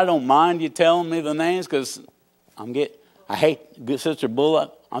ahead. I don't mind you telling me the names because I hate Sister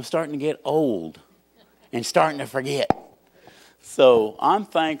Bullock. I'm starting to get old and starting to forget. So I'm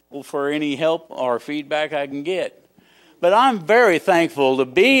thankful for any help or feedback I can get. But I'm very thankful to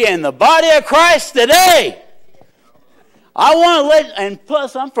be in the body of Christ today. I want to and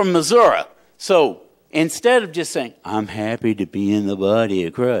plus I'm from Missouri. So instead of just saying, I'm happy to be in the body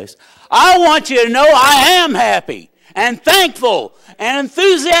of Christ, I want you to know I am happy and thankful and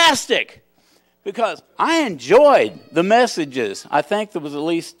enthusiastic because I enjoyed the messages. I think there was at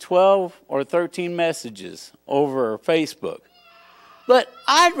least 12 or 13 messages over Facebook. But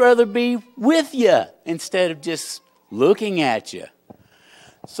I'd rather be with you instead of just looking at you.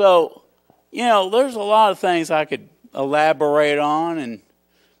 So, there's a lot of things I could elaborate on and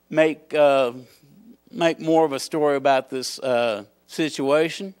make more of a story about this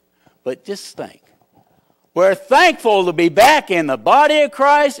situation. But just think. We're thankful to be back in the body of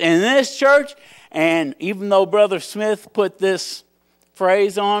Christ in this church. And even though Brother Smith put this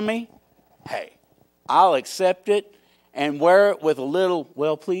phrase on me, hey, I'll accept it and wear it with a little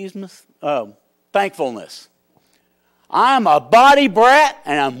thankfulness. I'm a body brat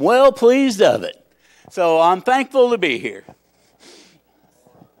and I'm well pleased of it. So I'm thankful to be here.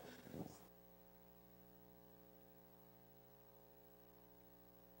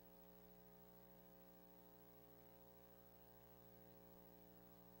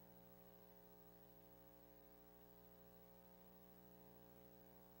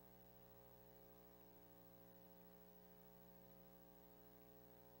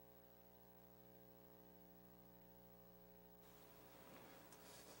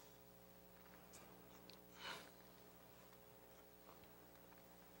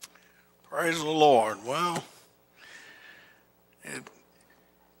 Praise the Lord. Well,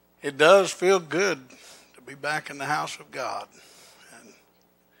 it does feel good to be back in the house of God and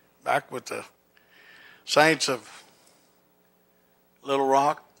back with the saints of Little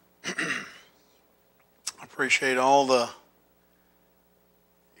Rock. I appreciate all the,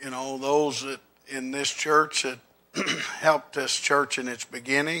 those that in this church that helped this church in its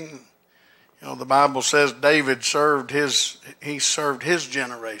beginning. The Bible says David served his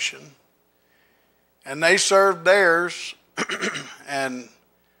generation. And they served theirs and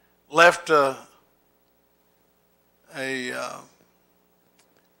left a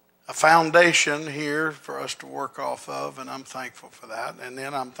foundation here for us to work off of, and I'm thankful for that. And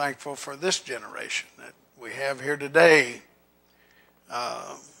then I'm thankful for this generation that we have here today.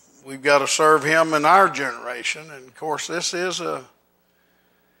 We've got to serve him in our generation, and of course this is a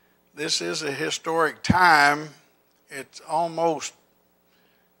historic time. It's almost,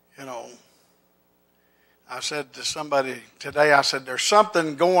 I said to somebody today, I said, there's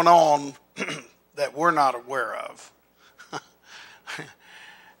something going on that we're not aware of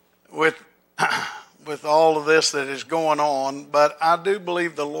with all of this that is going on, but I do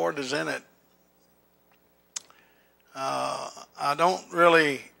believe the Lord is in it. I don't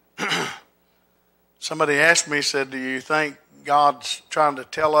really, somebody asked me, said, do you think God's trying to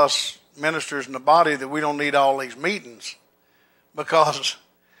tell us ministers in the body that we don't need all these meetings? Because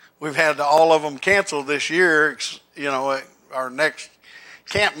we've had all of them canceled this year. Our next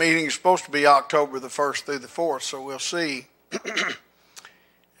camp meeting is supposed to be October the 1st through the 4th, so we'll see.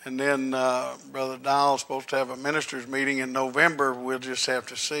 And then Brother Dial is supposed to have a ministers meeting in November. We'll just have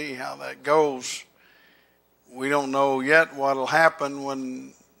to see how that goes. We don't know yet what will happen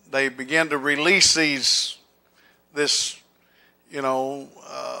when they begin to release this,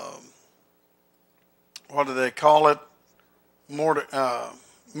 what do they call it?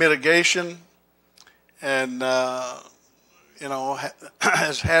 Mitigation, and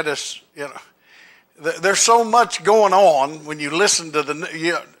has had us. There's so much going on when you listen to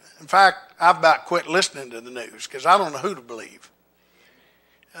in fact, I've about quit listening to the news because I don't know who to believe.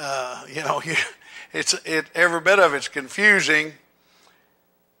 every bit of it's confusing.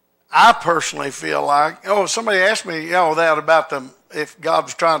 I personally feel like, somebody asked me, that about if God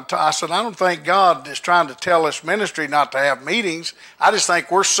was trying to, I said, I don't think God is trying to tell this ministry not to have meetings. I just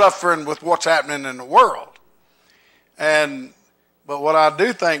think we're suffering with what's happening in the world. But what I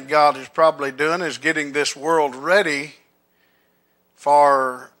do think God is probably doing is getting this world ready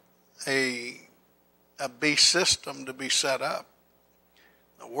for a beast system to be set up.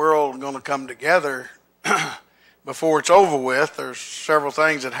 The world is going to come together before it's over with. There's several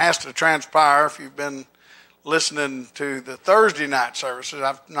things that has to transpire. If you've been listening to the Thursday night services,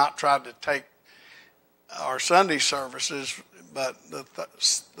 I've not tried to take our Sunday services, but the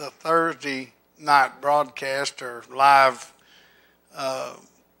Thursday night broadcast or live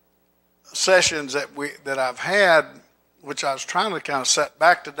sessions that I've had, which I was trying to kind of set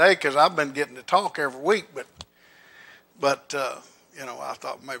back today because I've been getting to talk every week, but I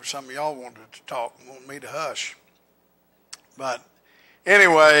thought maybe some of y'all wanted to talk and wanted me to hush. But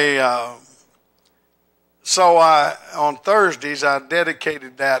anyway, so on Thursdays I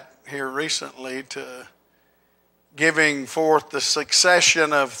dedicated that here recently to giving forth the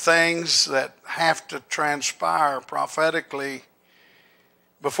succession of things that have to transpire prophetically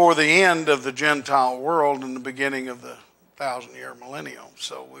before the end of the Gentile world and the beginning of the 1,000-year millennium.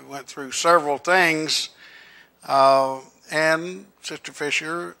 So we went through several things, and Sister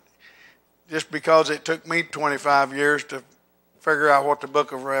Fisher, just because it took me 25 years to figure out what the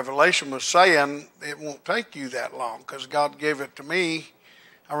book of Revelation was saying, it won't take you that long because God gave it to me.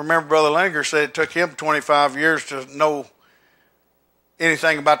 I remember Brother Leninger said it took him 25 years to know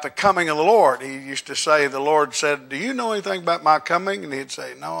anything about the coming of the Lord. He used to say, the Lord said, do you know anything about my coming? And he'd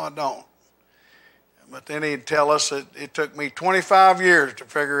say, no, I don't. But then he'd tell us that it took me 25 years to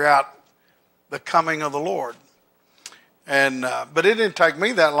figure out the coming of the Lord. But it didn't take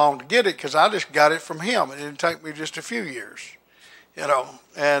me that long to get it because I just got it from him. It didn't take me just a few years,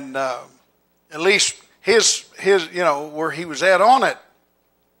 and at least his where he was at on it.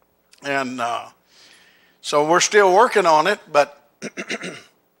 And so we're still working on it, but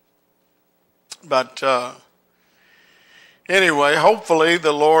anyway, hopefully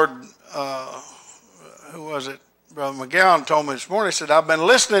the Lord, who was it? Brother McGowan told me this morning, he said, I've been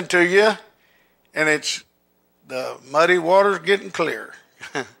listening to you, and it's the muddy water's getting clear.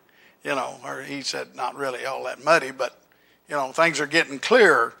 Or he said, not really all that muddy, but, things are getting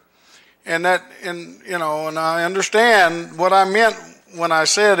clearer. And I understand what I meant when I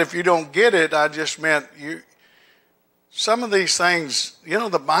said if you don't get it, I just meant some of these things,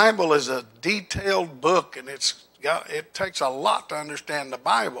 the Bible is a detailed book, and it takes a lot to understand the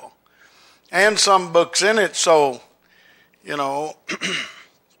Bible. And some books in it, so,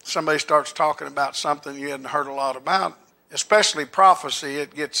 somebody starts talking about something you hadn't heard a lot about, especially prophecy,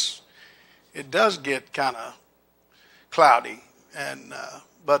 it does get kind of cloudy. And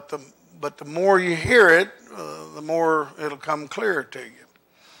but the more you hear it, the more it'll come clearer to you.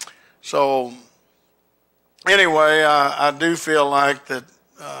 So anyway, I do feel like that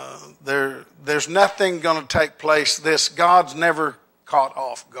there's nothing going to take place. God's never caught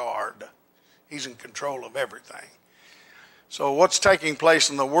off guard. He's in control of everything. So what's taking place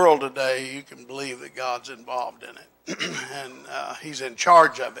in the world today, you can believe that God's involved in it. And he's in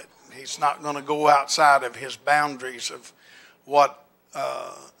charge of it. He's not going to go outside of his boundaries of what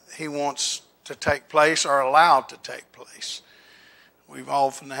he wants to take place or allow to take place. We've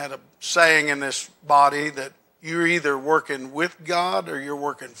often had a saying in this body that you're either working with God or you're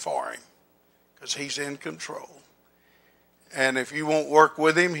working for him, because he's in control. And if you won't work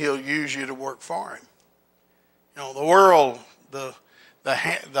with him, he'll use you to work for him. The world, the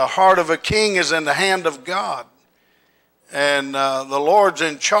heart of a king is in the hand of God. And the Lord's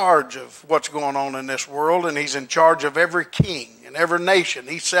in charge of what's going on in this world, and he's in charge of every king and every nation.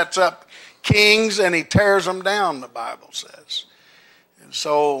 He sets up kings and he tears them down, the Bible says. And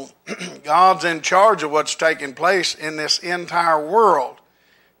so God's in charge of what's taking place in this entire world.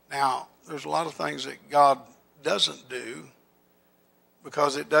 Now, there's a lot of things that God doesn't do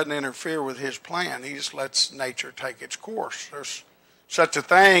because it doesn't interfere with his plan. He just lets nature take its course. There's such a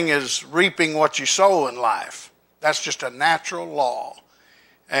thing as reaping what you sow in life. That's just a natural law.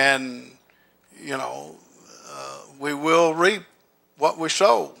 And, we will reap what we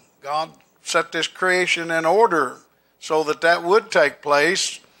sow. God set this creation in order so that would take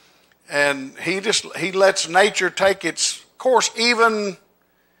place. And he lets nature take its course, even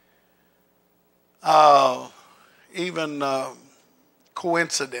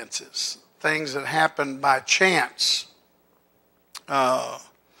coincidences, things that happen by chance.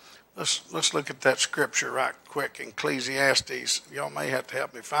 Let's look at that scripture right quick. Ecclesiastes. Y'all may have to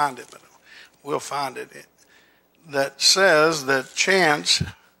help me find it, but we'll find it. That says that chance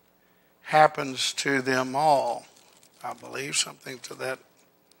happens to them all. I believe something to that.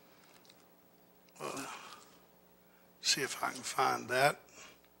 See if I can find that.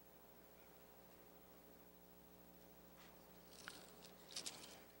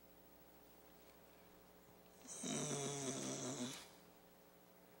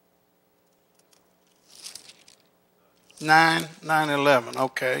 Nine 11.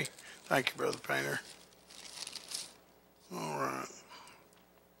 Okay. Thank you, Brother Painter. All right.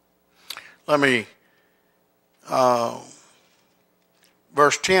 Let me,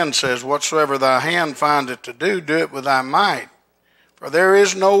 verse 10 says, whatsoever thy hand findeth to do, do it with thy might. For there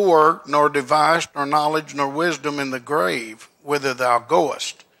is no work, nor device, nor knowledge, nor wisdom in the grave, whither thou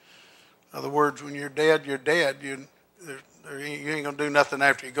goest. In other words, when you're dead, you're dead. You ain't going to do nothing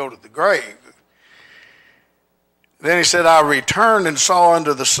after you go to the grave. Then he said, I returned and saw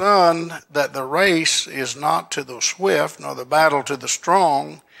under the sun that the race is not to the swift, nor the battle to the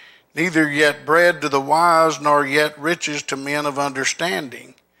strong, neither yet bread to the wise, nor yet riches to men of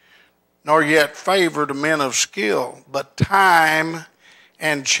understanding, nor yet favor to men of skill, but time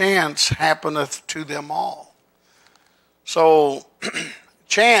and chance happeneth to them all. So,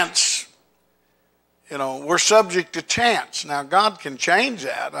 chance, we're subject to chance. Now, God can change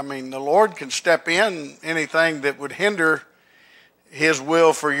that. I mean, the Lord can step in anything that would hinder His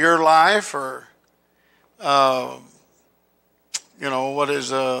will for your life, or, what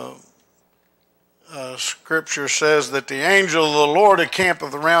is Scripture says that the angel of the Lord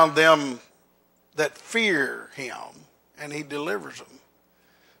encampeth around them that fear Him, and He delivers them.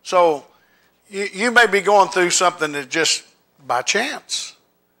 So, you may be going through something that just by chance.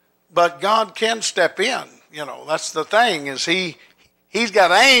 But God can step in. That's the thing, is He's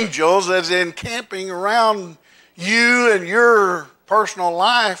got angels that's encamping around you and your personal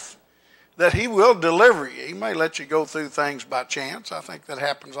life, that He will deliver you. He may let you go through things by chance. I think that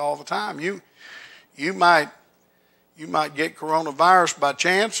happens all the time. You might get coronavirus by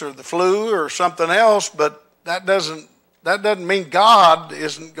chance, or the flu, or something else, but that doesn't mean God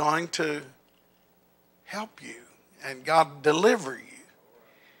isn't going to help you and God deliver you.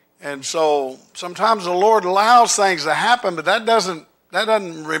 And so sometimes the Lord allows things to happen, but that doesn't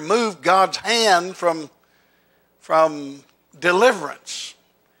remove God's hand from deliverance.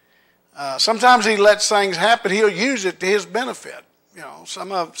 Sometimes He lets things happen. He'll use it to His benefit.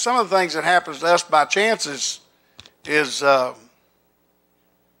 Some of the things that happens to us by chance is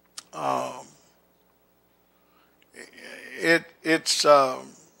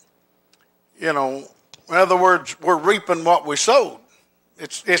in other words, we're reaping what we sowed.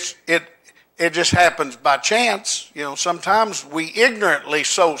 It just happens by chance. Sometimes we ignorantly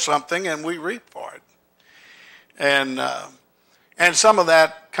sow something and we reap for it. And some of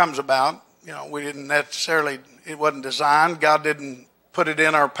that comes about. We didn't necessarily, it wasn't designed. God didn't put it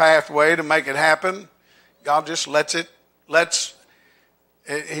in our pathway to make it happen. God just He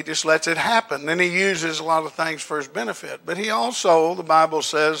just lets it happen. Then He uses a lot of things for His benefit. But He also, the Bible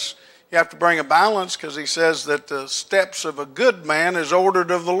says, you have to bring a balance, because He says that the steps of a good man is ordered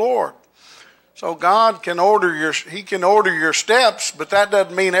of the Lord. So God can order your steps, but that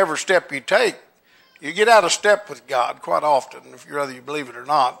doesn't mean every step you take. You get out of step with God quite often, whether you believe it or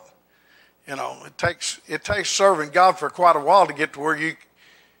not. It takes serving God for quite a while to get to where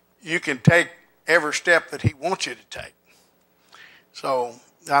you can take every step that He wants you to take. So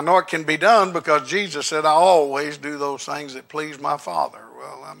I know it can be done, because Jesus said, I always do those things that please my Father.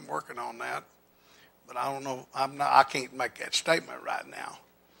 Well, I'm working on that, but I don't know. I can't make that statement right now.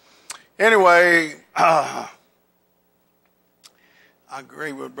 Anyway, I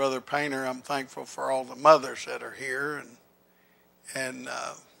agree with Brother Painter. I'm thankful for all the mothers that are here, and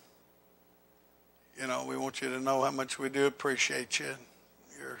we want you to know how much we do appreciate you.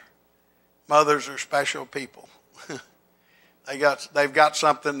 Your mothers are special people. They've got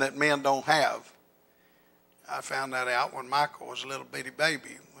something that men don't have. I found that out when Michael was a little bitty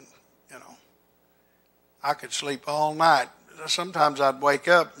baby. When, I could sleep all night. Sometimes I'd wake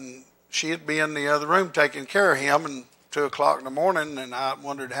up and she'd be in the other room taking care of him, and 2 o'clock in the morning, and I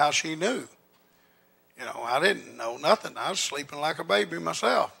wondered how she knew. I didn't know nothing. I was sleeping like a baby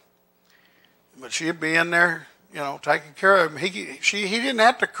myself. But she'd be in there, taking care of him. He didn't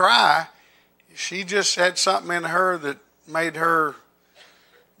have to cry. She just had something in her that made her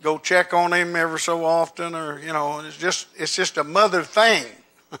go check on him ever so often, or it's just a mother thing.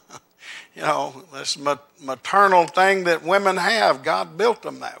 This maternal thing that women have. God built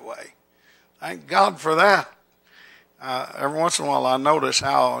them that way. Thank God for that. every once in a while I notice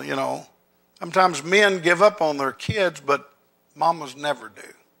how, sometimes men give up on their kids, but mamas never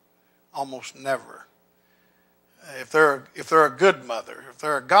do. Almost never. If they're a good mother, if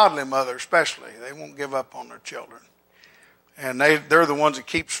they're a godly mother especially, they won't give up on their children. And they're the ones that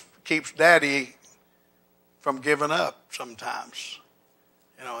keeps daddy from giving up sometimes.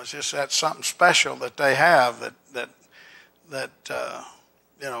 It's just that's something special that they have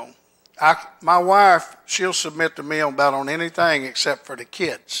my wife, she'll submit to me about on anything except for the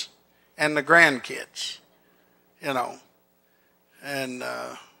kids and the grandkids, and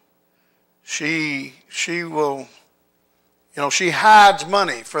she will, she hides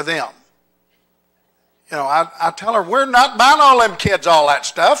money for them. I tell her we're not buying all them kids all that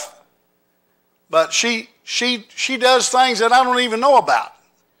stuff, but she does things that I don't even know about.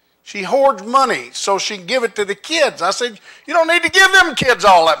 She hoards money so she can give it to the kids. I said, you don't need to give them kids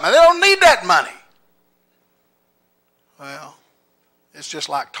all that money. They don't need that money. Well, it's just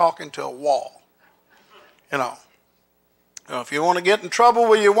like talking to a wall. If you want to get in trouble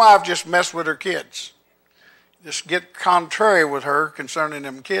with your wife, just mess with her kids. Just get contrary with her concerning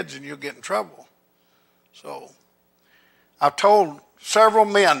them kids and you'll get in trouble. So I've told several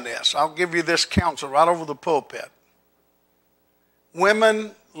men this. I'll give you this counsel right over the pulpit.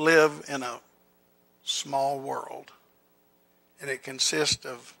 Women live in a small world, and it consists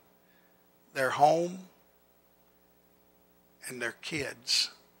of their home and their kids.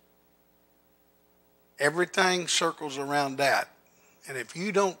 Everything circles around that. And if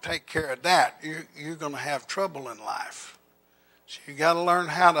you don't take care of that, you're going to have trouble in life. So you got to learn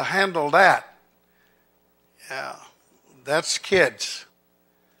how to handle that. Yeah, that's kids.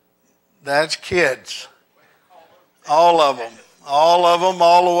 That's kids. All of them. All of them,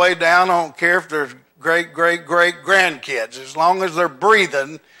 all the way down. I don't care if they're great grandkids. As long as they're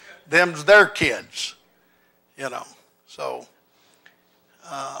breathing, them's their kids. So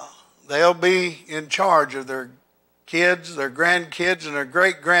they'll be in charge of their kids, their grandkids, and their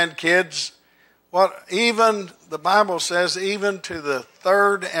great-grandkids. Even the Bible says, even to the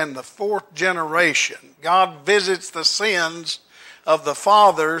third and the fourth generation, God visits the sins of the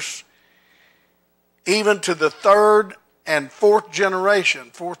fathers, even to the third and fourth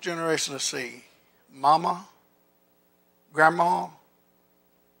generation. Fourth generation, let's see, mama, grandma,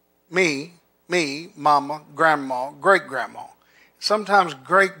 me, mama, grandma, great-grandma. Sometimes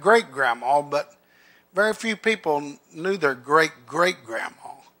great-great-grandma, but very few people knew their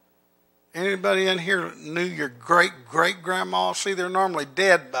great-great-grandma. Anybody in here knew your great-great-grandma? See, they're normally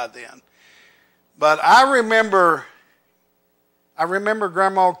dead by then. But I remember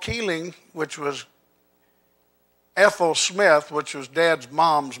Grandma Keeling, which was Ethel Smith, which was Dad's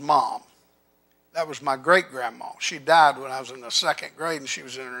mom's mom. That was my great-grandma. She died when I was in the second grade, and she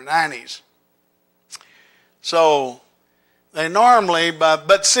was in her 90s. So they normally,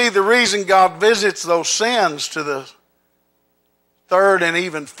 but see, the reason God visits those sins to the third and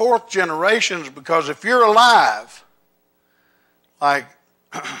even fourth generations, because if you're alive, like,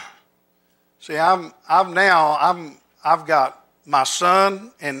 see, I've got my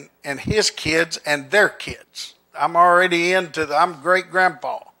son and his kids and their kids. I'm already I'm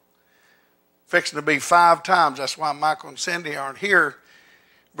great-grandpa. Fixing to be 5 times. That's why Michael and Cindy aren't here.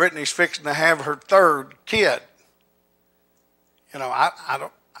 Brittany's fixing to have her 3rd kid. I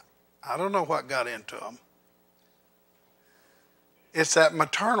don't know what got into them. It's that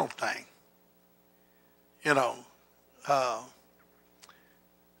maternal thing.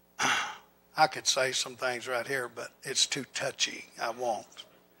 I could say some things right here, but it's too touchy. I won't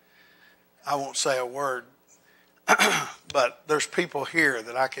say a word. But there's people here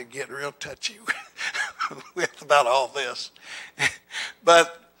that I could get real touchy with about all this.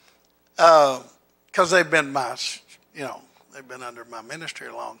 But because they've been they've been under my ministry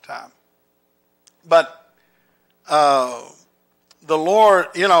a long time. But the Lord,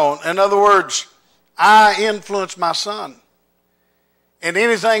 in other words, I influence my son. And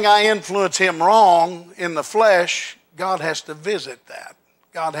anything I influence him wrong in the flesh, God has to visit that.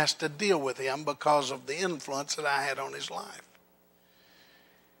 God has to deal with him because of the influence that I had on his life.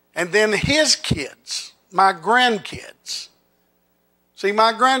 And then his kids, my grandkids. See,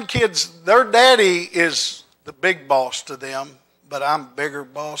 my grandkids, their daddy is the big boss to them, but I'm bigger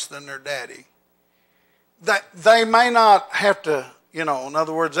boss than their daddy. They may not have to, in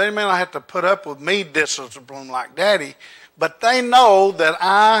other words, they may not have to put up with me discipline like daddy, but they know that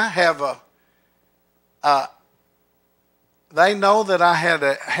I have they know that I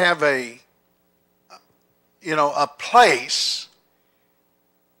have a place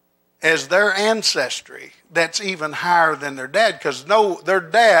as their ancestry that's even higher than their dad, because their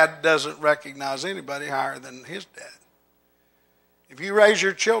dad doesn't recognize anybody higher than his dad. If you raise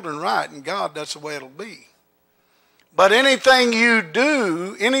your children right in God, that's the way it'll be. But anything you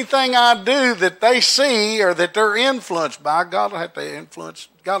do, anything I do that they see or that they're influenced by, God will have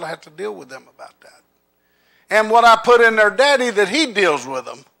to deal with them about that. And what I put in their daddy that he deals with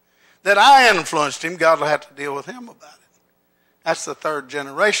them, that I influenced him, God will have to deal with him about it. That's the third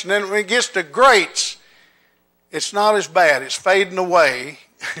generation. Then when it gets to greats, it's not as bad. It's fading away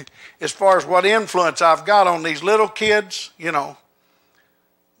as far as what influence I've got on these little kids, you know.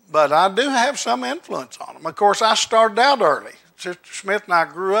 But I do have some influence on them. Of course, I started out early. Sister Smith and I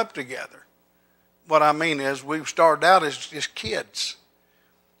grew up together. What I mean is we started out as just kids.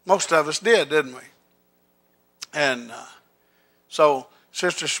 Most of us did, didn't we? And so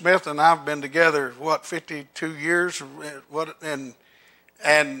Sister Smith and I have been together, 52 years?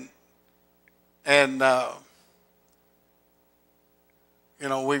 You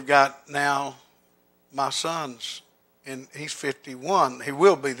know, we've got now my son's, and he's 51. He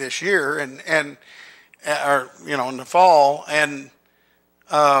will be this year, or you know, in the fall. And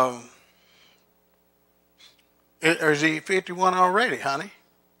or is he 51 already, honey?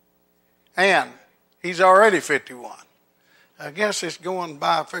 And he's already 51. I guess it's going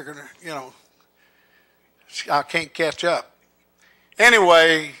by. I figured, you know, I can't catch up.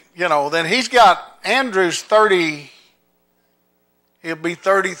 Anyway, you know, then he's got Andrew's 30. He'll be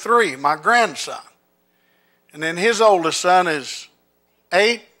 33, my grandson. And then his oldest son is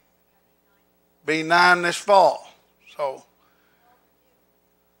 8, be 9 this fall. So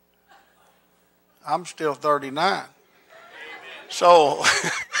I'm still 39. So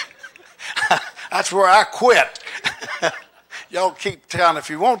that's where I quit. Y'all keep telling if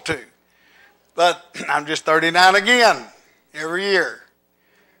you want to. But I'm just 39 again every year.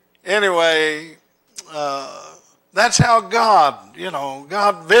 Anyway, that's how God, you know,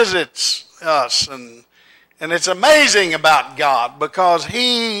 God visits us. And it's amazing about God because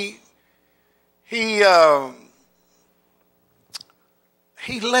He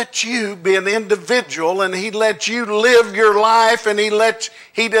lets you be an individual, and He lets you live your life, and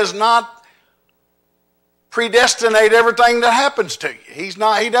He does not predestinate everything that happens to you. He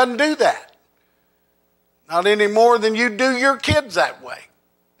doesn't do that. Not any more than you do your kids that way.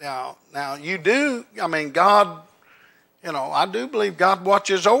 Now you do, I mean, God, you know, I do believe God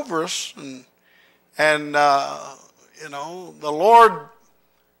watches over us, and you know, the Lord,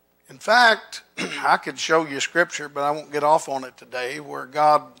 in fact, I could show you scripture, but I won't get off on it today, where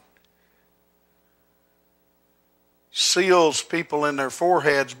God seals people in their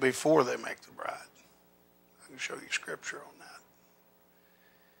foreheads before they make the bride. I can show you scripture on that.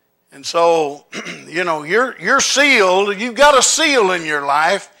 And so, you know, you're sealed. You've got a seal in your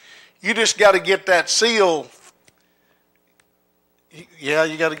life. You just got to get that seal. Yeah,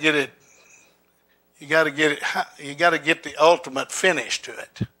 you got to get it. You got to get it. You got to get the ultimate finish to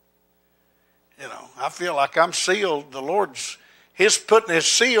it. You know, I feel like I'm sealed. The Lord's putting His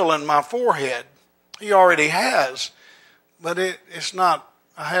seal in my forehead. He already has, but it's not.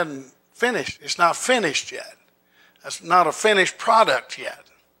 I hadn't finished. It's not finished yet. That's not a finished product yet.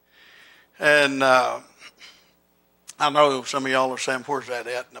 And I know some of y'all are saying, "Where's that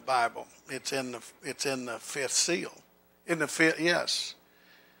at in the Bible?" It's in the fifth seal. In the fifth, yes.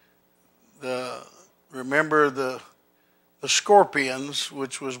 Remember the scorpions,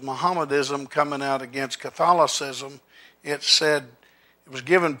 which was Mohammedanism coming out against Catholicism. It said it was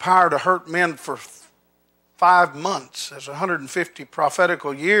given power to hurt men for 5 months. That's 150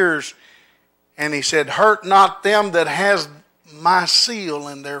 prophetical years. And he said, "Hurt not them that has my seal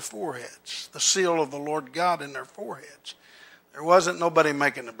in their foreheads," the seal of the Lord God in their foreheads. There wasn't nobody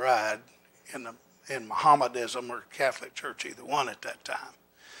making the bride in Mohammedanism or Catholic Church, either one at that time.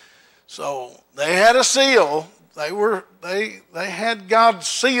 So they had a seal. They had God's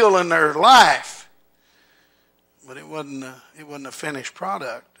seal in their life, but it wasn't a finished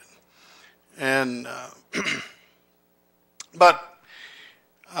product. And but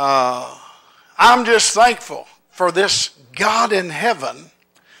I'm just thankful for this God in heaven.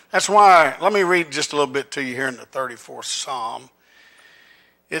 That's why, let me read just a little bit to you here in the 34th Psalm.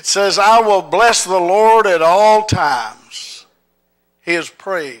 It says, "I will bless the Lord at all times. His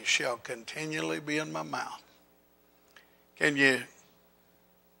praise shall continually be in my mouth." Can you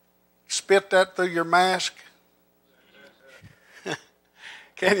spit that through your mask?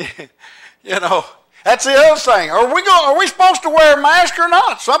 Can you? You know, that's the other thing. Are we supposed to wear a mask or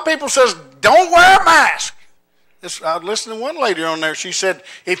not? Some people says, "Don't wear a mask." I listened to one lady on there. She said,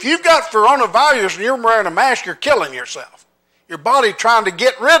 "If you've got coronavirus and you're wearing a mask, you're killing yourself. Your body trying to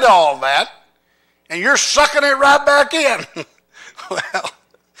get rid of all that, and you're sucking it right back in." Well,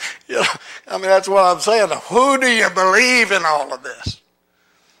 you know, I mean, that's what I'm saying. Who do you believe in all of this?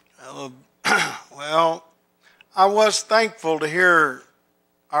 I was thankful to hear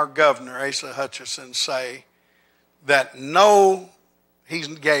our governor, Asa Hutchinson, say that he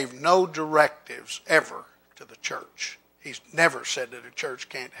gave no directives ever to the church. He's never said that a church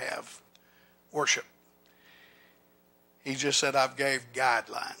can't have worship. He just said, I've gave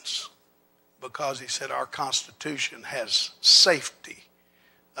guidelines, because he said our Constitution has safety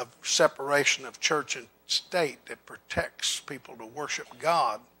of separation of church and state that protects people to worship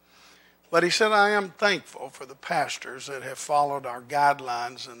God. But he said, I am thankful for the pastors that have followed our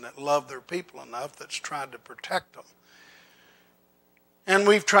guidelines and that love their people enough that's tried to protect them. And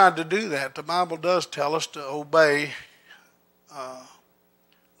we've tried to do that. The Bible does tell us to obey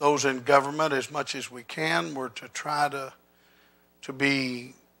those in government as much as we can. We're to try to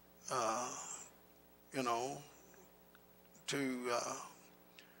be,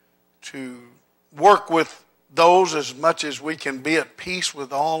 to work with those as much as we can, be at peace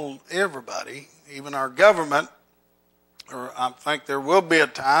with everybody, even our government. Or I think there will be a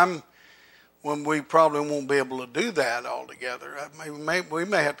time when we probably won't be able to do that altogether. We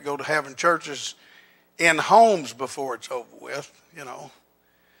may have to go to having churches in homes before it's over with,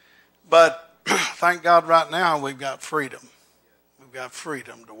 But thank God right now we've got freedom. We've got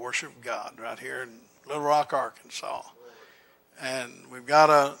freedom to worship God right here in Little Rock, Arkansas. And we've got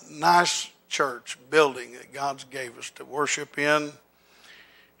a nice church building that God's gave us to worship in.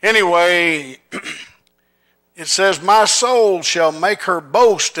 Anyway, it says, my soul shall make her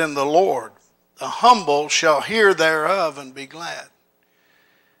boast in the Lord. The humble shall hear thereof and be glad.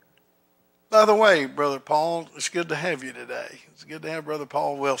 By the way, Brother Paul, it's good to have you today. It's good to have Brother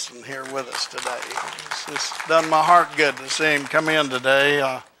Paul Wilson here with us today. It's just done my heart good to see him come in today.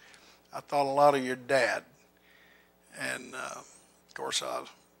 I thought a lot of your dad. And, of course, I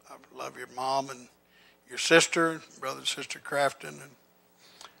love your mom and your sister, brother and sister Crafton, and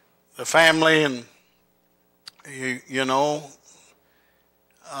the family. And,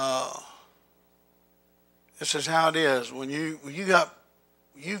 this is how it is. When you've got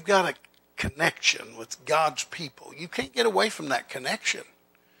a connection with God's people, you can't get away from that connection.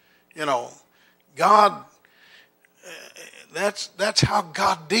 God, that's how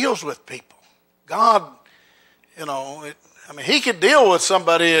God deals with people. God, he could deal with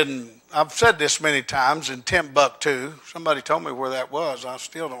somebody in, I've said this many times, in Timbuktu. Somebody told me where that was. I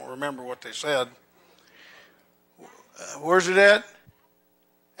still don't remember what they said. Where's it at?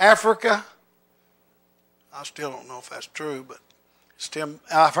 Africa? I still don't know if that's true, but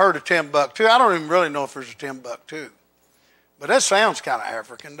I've heard of Timbuktu. I don't even really know if there's a Timbuktu. But that sounds kind of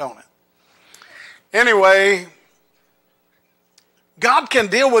African, don't it? Anyway, God can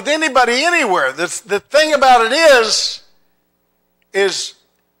deal with anybody anywhere. The thing about it is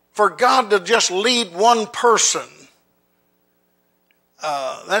for God to just lead one person.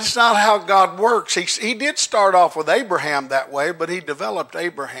 That's not how God works. He did start off with Abraham that way, but he developed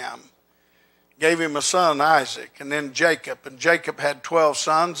Abraham. Gave him a son, Isaac, and then Jacob. And Jacob had 12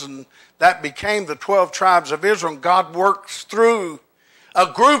 sons, and that became the 12 tribes of Israel. And God works through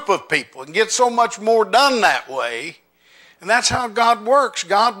a group of people and gets so much more done that way. And that's how God works.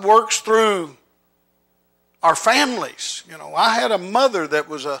 God works through our families. I had a mother that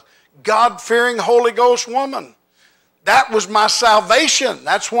was a God-fearing Holy Ghost woman. That was my salvation.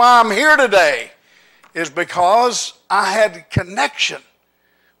 That's why I'm here today, is because I had connection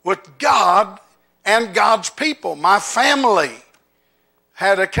with God and God's people. My family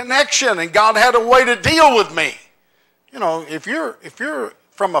had a connection, and God had a way to deal with me. If you're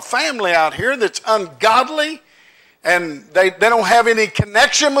from a family out here that's ungodly and they don't have any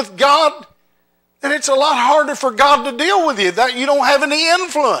connection with God, then it's a lot harder for God to deal with you. That you don't have any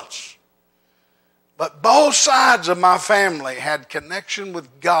influence. But both sides of my family had connection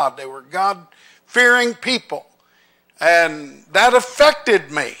with God. They were God-fearing people. And that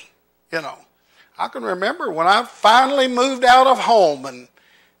affected me, I can remember when I finally moved out of home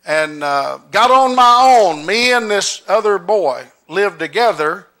and got on my own. Me and this other boy lived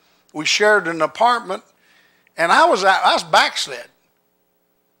together. We shared an apartment, and I was backslid.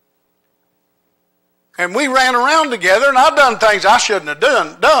 And we ran around together, and I'd done things I shouldn't have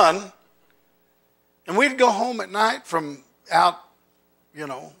done. And we'd go home at night from out,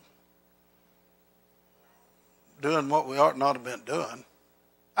 doing what we ought not have been doing.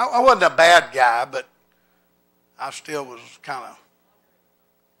 I wasn't a bad guy, but I still was kind of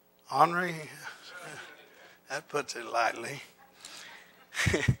ornery. That puts it lightly.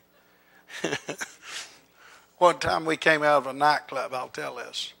 One time we came out of a nightclub, I'll tell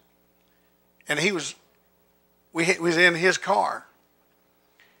this. And we was in his car.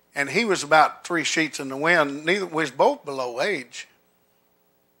 And he was about 3 sheets in the wind. We was both below age.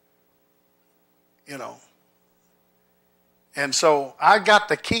 And so I got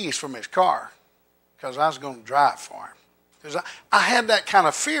the keys from his car because I was going to drive for him. Because I had that kind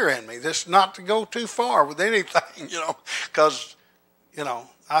of fear in me, this not to go too far with anything, because,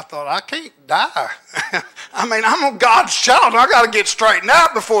 I thought, I can't die. I mean, I'm a God's child. I got to get straightened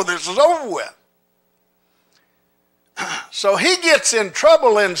out before this is over with. So he gets in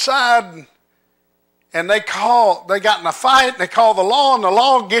trouble inside, and they got in a fight, and they call the law, and the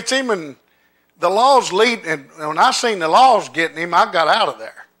law gets him, and the law's lead. And when I seen the laws getting him, I got out of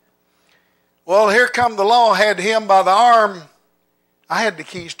there. Well, here come the law, had him by the arm. I had the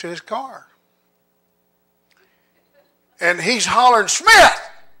keys to his car. And he's hollering, Smith,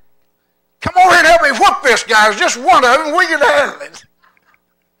 come over here and help me whoop this guy. There's just one of them. We can handle it.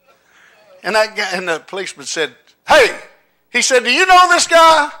 And that guy, and the policeman said, hey, he said, do you know this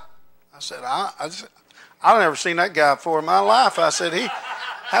guy? I said, I've never seen that guy before in my life. I said,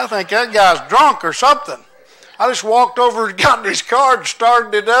 I think that guy's drunk or something. I just walked over and got in his car and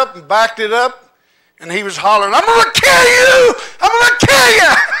started it up and backed it up. And he was hollering, I'm going to kill you! I'm going to kill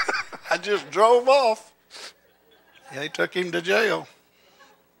you! I just drove off. They took him to jail.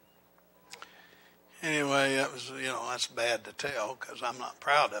 Anyway, that was, that's bad to tell because I'm not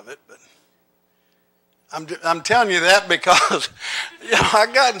proud of it. But I'm telling you that because, I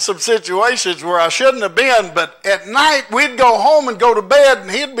got in some situations where I shouldn't have been. But at night, we'd go home and go to bed, and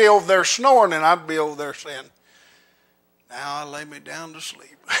he'd be over there snoring, and I'd be over there saying, now I lay me down to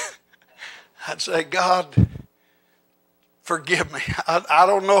sleep. I'd say, God, forgive me. I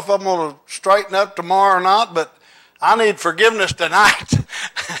don't know if I'm going to straighten up tomorrow or not, but I need forgiveness tonight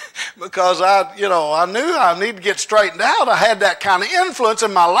because I knew I need to get straightened out. I had that kind of influence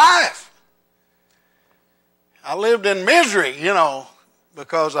in my life. I lived in misery,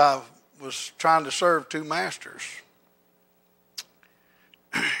 because I was trying to serve two masters.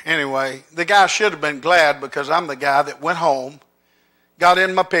 Anyway, the guy should have been glad because I'm the guy that went home, got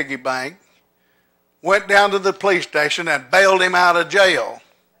in my piggy bank, went down to the police station and bailed him out of jail.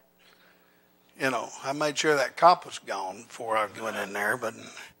 I made sure that cop was gone before I went in there, but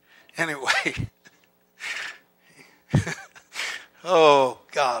anyway. Oh,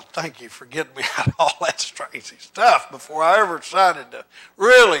 God, thank you for getting me out of all that crazy stuff before I ever decided to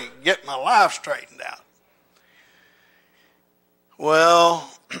really get my life straightened out.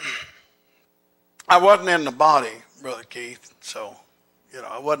 Well, I wasn't in the body, Brother Keith, so,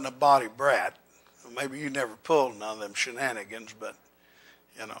 I wasn't a body brat. Maybe you never pulled none of them shenanigans, but,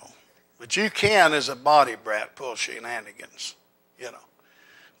 But you can, as a body brat, pull shenanigans,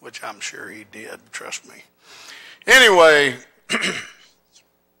 which I'm sure he did, trust me. Anyway,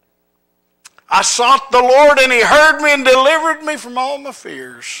 I sought the Lord, and he heard me and delivered me from all my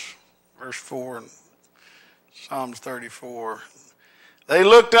fears. Verse 4 in Psalms 34. They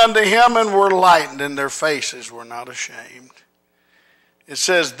looked unto him and were lightened, and their faces were not ashamed. It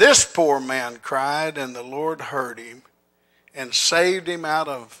says, this poor man cried, and the Lord heard him and saved him out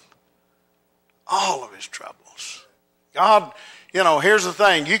of all of his troubles. God, here's the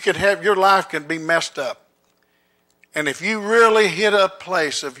thing. Your life can be messed up. And if you really hit a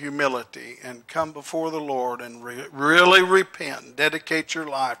place of humility and come before the Lord and really repent, dedicate your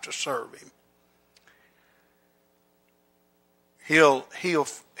life to serve him, he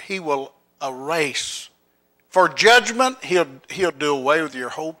will erase. For judgment, he'll do away with your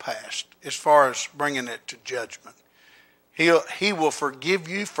whole past as far as bringing it to judgment. He will forgive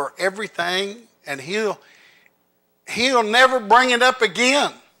you for everything, and he'll never bring it up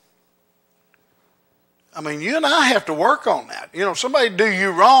again. I mean, you and I have to work on that. Somebody do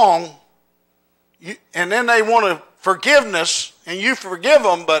you wrong, and then they want forgiveness, and you forgive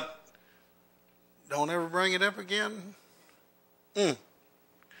them, but don't ever bring it up again.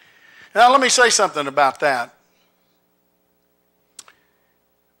 Now, let me say something about that.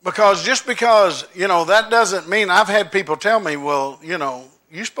 Because just because, that doesn't mean, I've had people tell me, well,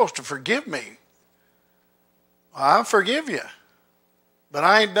 you're supposed to forgive me. Well, I forgive you. But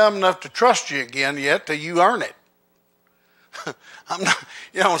I ain't dumb enough to trust you again yet till you earn it. I'm not,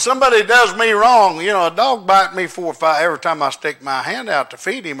 when somebody does me wrong, a dog bite me 4 or 5 every time I stick my hand out to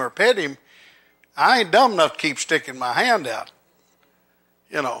feed him or pet him. I ain't dumb enough to keep sticking my hand out.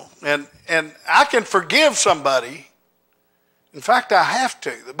 And I can forgive somebody. In fact, I have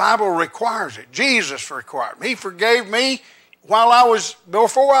to. The Bible requires it. Jesus required it. He forgave me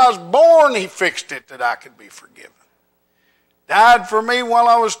before I was born, he fixed it that I could be forgiven. Died for me while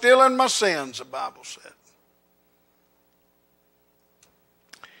I was still in my sins, the Bible said.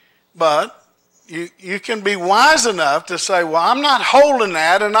 But you can be wise enough to say, well, I'm not holding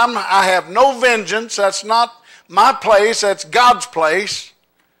that, and I have no vengeance. That's not my place. That's God's place.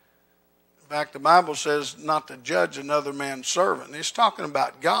 In fact, the Bible says not to judge another man's servant. It's talking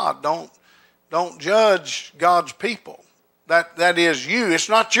about God. Don't judge God's people. That is you. It's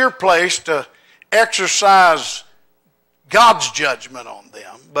not your place to exercise God's judgment on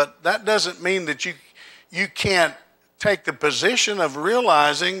them. But that doesn't mean that you can't take the position of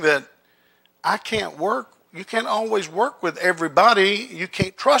realizing that I can't work. You can't always work with everybody. You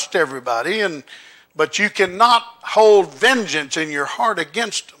can't trust everybody. But you cannot hold vengeance in your heart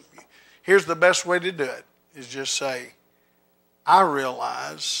against them. Here's the best way to do it, is just say, I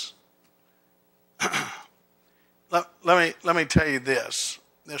realize, let me tell you this.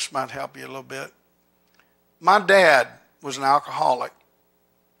 This might help you a little bit. My dad was an alcoholic,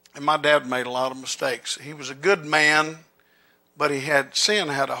 and my dad made a lot of mistakes. He was a good man, but sin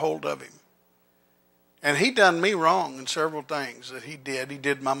had a hold of him. And he done me wrong in several things that he did. He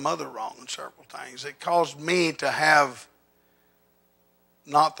did my mother wrong in several things. It caused me to have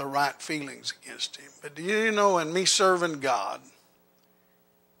not the right feelings against him. But do you know, in me serving God,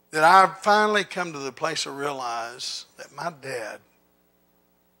 that I've finally come to the place of realize that my dad,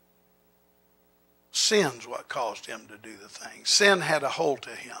 sin's what caused him to do the thing. Sin had a hold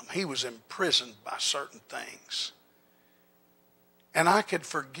to him. He was imprisoned by certain things. And I could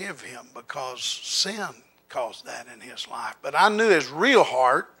forgive him because sin caused that in his life. But I knew his real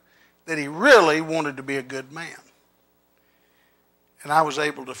heart that he really wanted to be a good man. And I was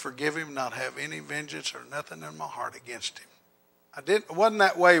able to forgive him, not have any vengeance or nothing in my heart against him. It wasn't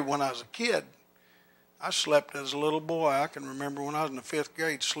that way when I was a kid. I slept as a little boy. I can remember when I was in the 5th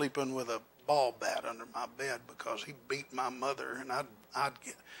grade sleeping with a ball bat under my bed because he beat my mother, and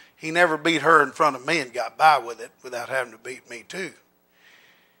he never beat her in front of me and got by with it without having to beat me too.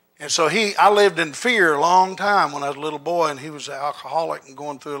 And so I lived in fear a long time when I was a little boy, and he was an alcoholic and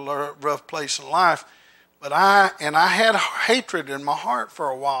going through a rough place in life. But I had hatred in my heart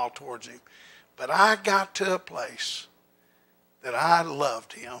for a while towards him. But I got to a place that I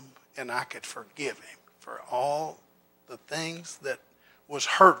loved him and I could forgive him for all the things that was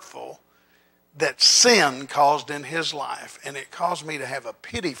hurtful that sin caused in his life. And it caused me to have a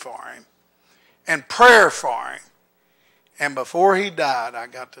pity for him and prayer for him. And before he died, I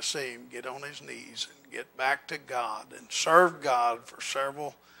got to see him get on his knees and get back to God and serve God for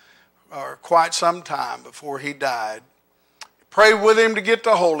quite some time before he died. Prayed with him to get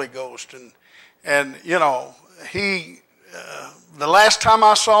the Holy Ghost. And you know, the last time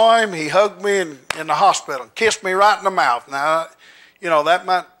I saw him, he hugged me in the hospital and kissed me right in the mouth. Now, you know, that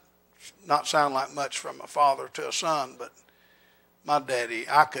might not sound like much from a father to a son, but my daddy,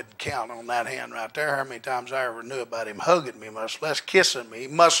 I could count on that hand right there how many times I ever knew about him hugging me, much less kissing me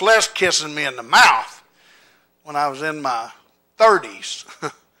in the mouth when I was in my 30s.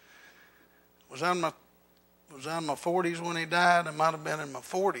 Was I in my 40s when he died? I might have been in my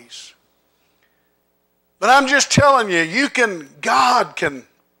 40s. But I'm just telling you, God can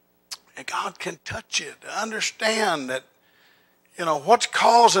touch you to understand that, you know, what's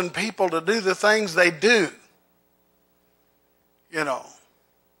causing people to do the things they do. You know,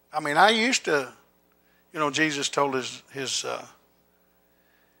 I mean, I used to, you know, Jesus told he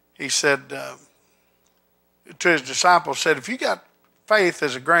said to his disciples, said, if you got faith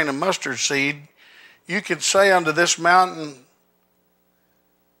as a grain of mustard seed, you could say unto this mountain,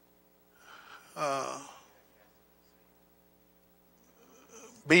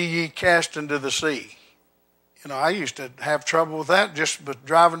 be ye cast into the sea. You know, I used to have trouble with that just with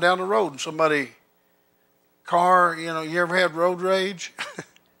driving down the road and car, you know, you ever had road rage?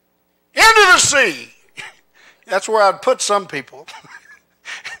 Into the sea. That's where I'd put some people.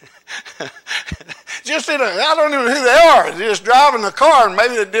 I don't know who they are. They're just driving the car, and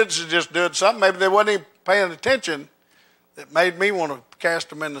maybe they just did something. Maybe they wasn't even paying attention that made me want to cast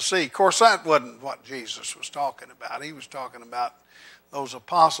them in the sea. Of course, that wasn't what Jesus was talking about. He was talking about those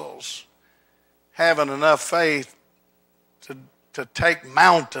apostles having enough faith to take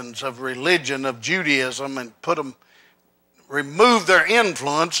mountains of religion, of Judaism, and remove their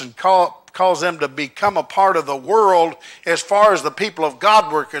influence and cause them to become a part of the world as far as the people of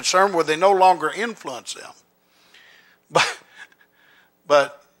God were concerned, where they no longer influence them.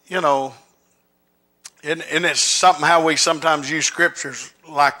 But you know, and it's something how we sometimes use scriptures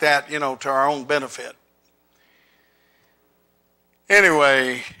like that, you know, to our own benefit.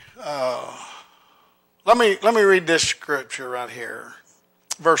 Anyway, let me read this scripture right here,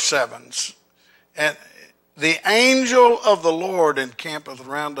 verse 7. And the angel of the Lord encampeth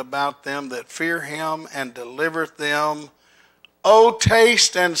round about them that fear him, and delivereth them. O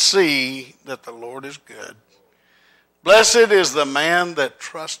taste and see that the Lord is good. Blessed is the man that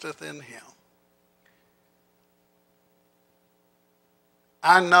trusteth in him.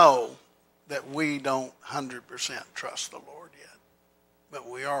 I know that we don't 100% trust the Lord yet. But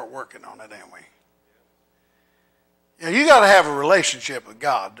we are working on it, ain't we? You got to have a relationship with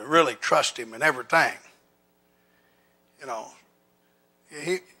God to really trust Him in everything. You know,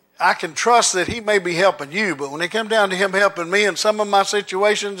 I can trust that He may be helping you, but when it comes down to Him helping me in some of my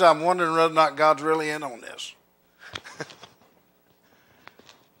situations, I'm wondering whether or not God's really in on this. Of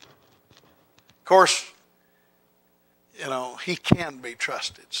course, you know, He can be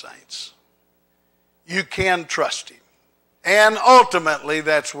trusted, saints. You can trust Him. And ultimately,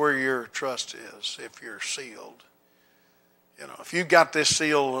 that's where your trust is, if you're sealed. You know, if you've got this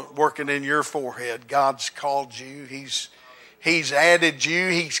seal working in your forehead, God's called you. He's added you.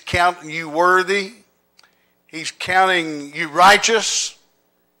 He's counting you worthy. He's counting you righteous.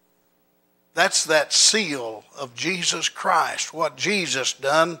 That's that seal of Jesus Christ, what Jesus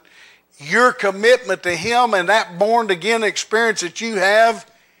done. Your commitment to Him and that born-again experience that you have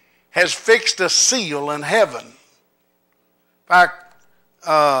has fixed a seal in heaven. In fact,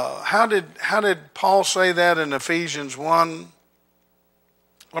 how did Paul say that in Ephesians 1?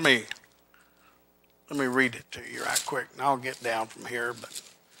 Let me read it to you right quick, and I'll get down from here. But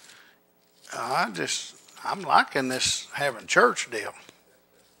I'm liking this having church deal.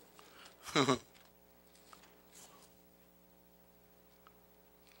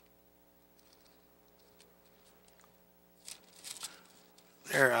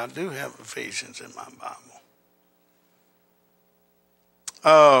 There, I do have Ephesians in my Bible.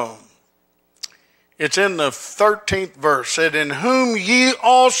 It's in the 13th verse. Said, in whom ye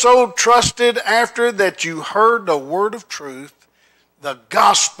also trusted after that you heard the word of truth, the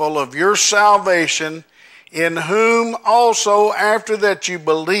gospel of your salvation, in whom also after that you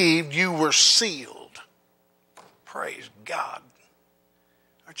believed, you were sealed. Praise God.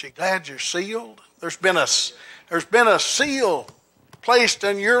 Aren't you glad you're sealed? There's been a seal placed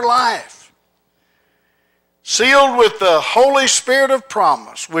in your life. Sealed with the Holy Spirit of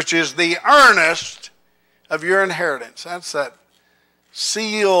promise, which is the earnest of your inheritance. That's that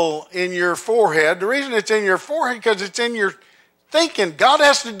seal in your forehead. The reason it's in your forehead because it's in your thinking. God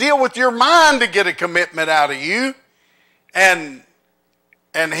has to deal with your mind to get a commitment out of you. And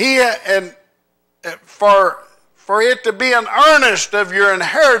for it to be an earnest of your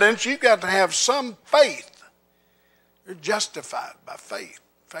inheritance, you've got to have some faith. You're justified by faith.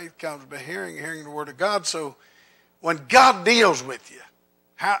 Faith comes by hearing, hearing the word of God. So when God deals with you,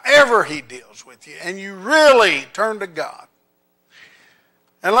 however He deals with you, and you really turn to God.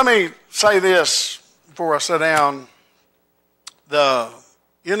 And let me say this before I sit down.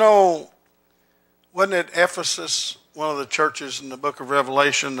 Wasn't it Ephesus, one of the churches in the book of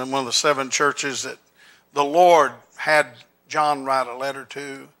Revelation, and one of the 7 churches that the Lord had John write a letter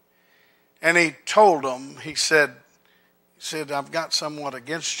to? And He told them, He said, I've got somewhat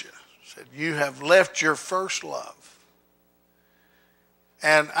against you. He said, you have left your first love.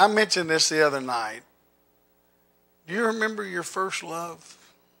 And I mentioned this the other night. Do you remember your first love?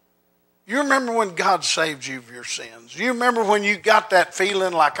 You remember when God saved you of your sins? You remember when you got that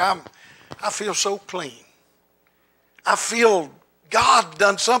feeling like I feel so clean. I feel God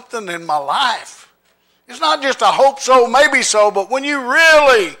done something in my life. It's not just a hope so, maybe so, but when you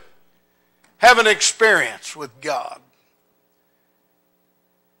really have an experience with God.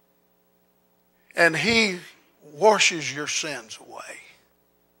 And He washes your sins away.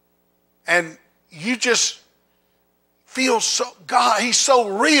 And you just feel so, God, He's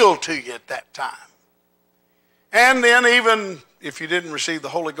so real to you at that time. And then even if you didn't receive the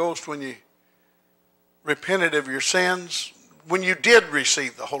Holy Ghost when you repented of your sins, when you did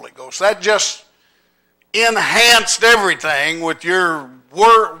receive the Holy Ghost, that just enhanced everything with your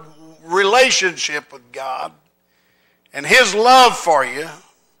relationship with God and His love for you.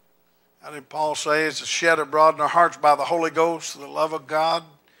 How did Paul say? It's shed abroad in our hearts by the Holy Ghost, the love of God.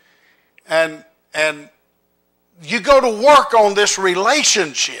 And you go to work on this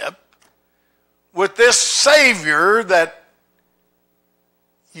relationship with this Savior that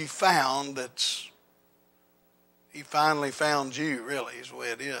you found He finally found you, really, is the way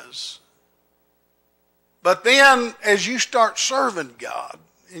it is. But then as you start serving God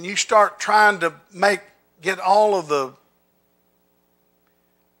and you start trying to get all of the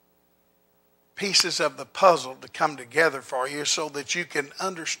pieces of the puzzle to come together for you so that you can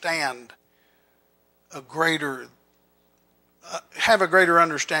understand have a greater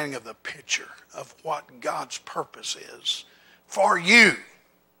understanding of the picture of what God's purpose is for you.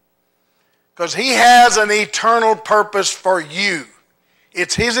 Because He has an eternal purpose for you.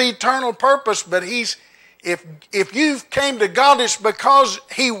 It's His eternal purpose, but if you came to God, it's because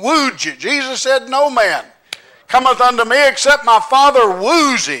He wooed you. Jesus said, no man cometh unto me except my Father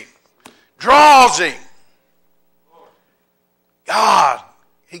woos him, draws him. God,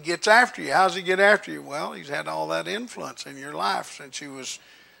 he gets after you. How does he get after you? Well, he's had all that influence in your life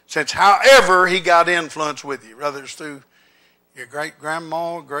since however he got influence with you, whether it's through your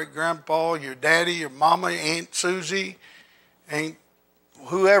great-grandma, great-grandpa, your daddy, your mama, Aunt Susie, Aunt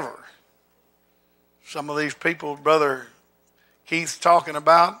whoever. Some of these people Brother Keith's talking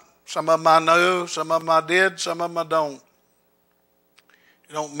about, some of them I know, some of them I did, some of them I don't.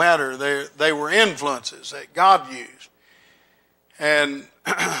 It don't matter. They were influences that God used. And,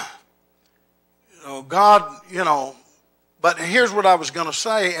 God, but here's what I was going to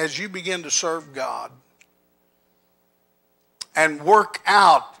say. As you begin to serve God and work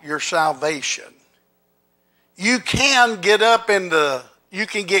out your salvation, you can get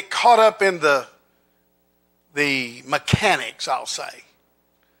caught up in the mechanics, I'll say,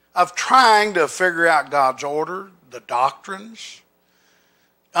 of trying to figure out God's order, the doctrines,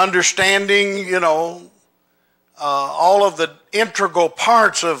 understanding, all of the integral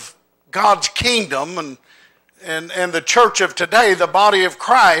parts of God's kingdom and the church of today, the body of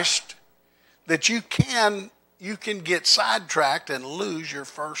Christ, that you can get sidetracked and lose your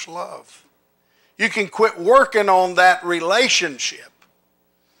first love. You can quit working on that relationship.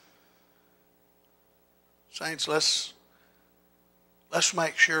 Saints, let's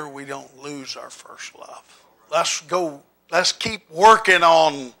make sure we don't lose our first love. Let's keep working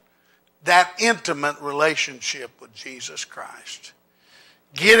on that intimate relationship with Jesus Christ.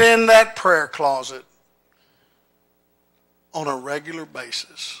 Get in that prayer closet on a regular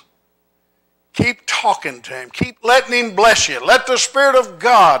basis. Keep talking to him. Keep letting him bless you. Let the Spirit of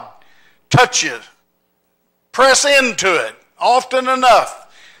God touch you. Press into it often enough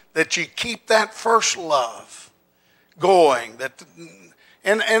that you keep that first love going.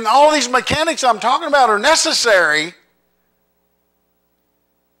 And all these mechanics I'm talking about are necessary,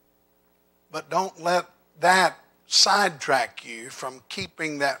 but don't let that sidetrack you from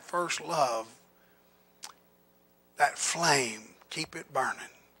keeping that first love, that flame, keep it burning.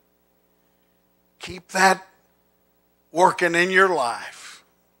 Keep that working in your life.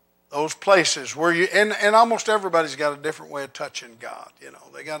 Those places where and almost everybody's got a different way of touching God.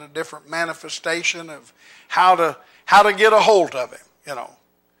 They got a different manifestation of how to get a hold of him.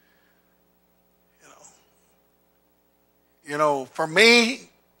 For me,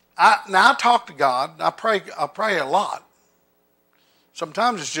 I talk to God. I pray a lot.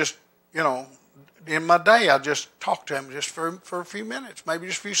 Sometimes it's just, in my day, I just talk to him just for a few minutes, maybe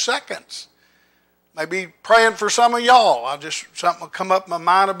just a few seconds. Maybe praying for some of y'all. Something will come up in my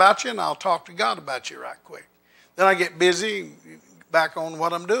mind about you, and I'll talk to God about you right quick. Then I get busy, back on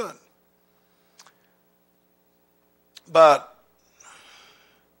what I'm doing. But,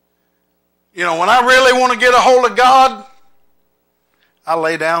 when I really want to get a hold of God, I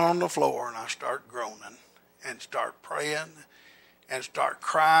lay down on the floor and I start groaning and start praying and start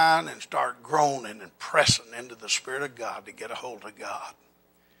crying and start groaning and pressing into the Spirit of God to get a hold of God.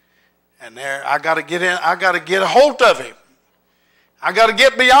 And there, I got to get a hold of him. I got to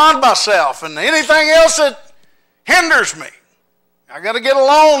get beyond myself and anything else that hinders me. I got to get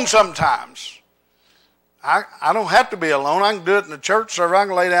alone sometimes. I don't have to be alone. I can do it in the church service. I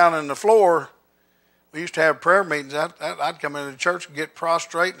can lay down on the floor. We used to have prayer meetings. I'd come into the church and get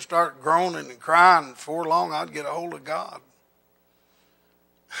prostrate and start groaning and crying. Before long, I'd get a hold of God.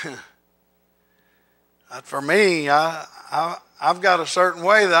 For me, I've got a certain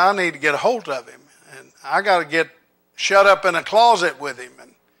way that I need to get a hold of him. And I got to get shut up in a closet with him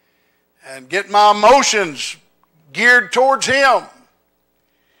and get my emotions geared towards him.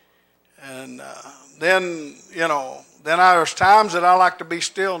 And then there's times that I like to be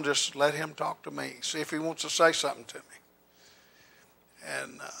still and just let him talk to me, see if he wants to say something to me.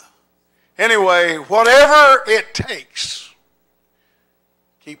 And anyway, whatever it takes,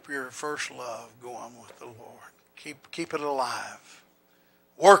 keep your first love going with the Lord. Keep it alive.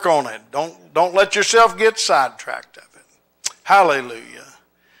 Work on it. Don't let yourself get sidetracked of it. Hallelujah.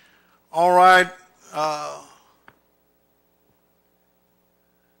 All right.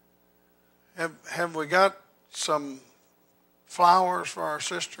 Have we got some flowers for our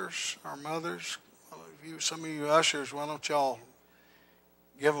sisters, our mothers? Some of you ushers, why don't y'all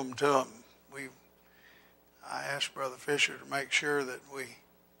give them to them? I asked Brother Fisher to make sure that we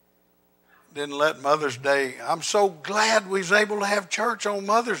didn't let Mother's Day. I'm so glad we was able to have church on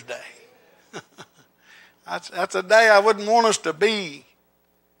Mother's Day. That's a day I wouldn't want us to be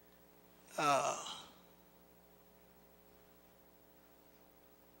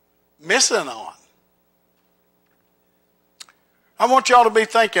missing on. I want y'all to be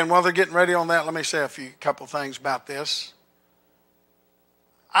thinking while they're getting ready on that. Let me say couple things about this.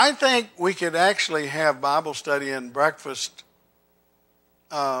 I think we could actually have Bible study and breakfast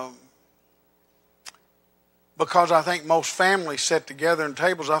because I think most families sit together in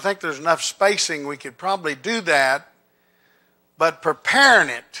tables. I think there's enough spacing we could probably do that. But preparing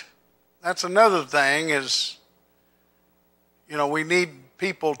it, that's another thing is, we need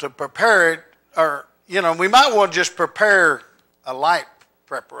people to prepare it. Or, we might want to just prepare a light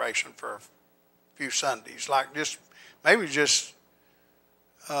preparation for a few Sundays. Like maybe just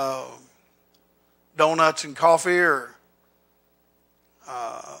donuts and coffee or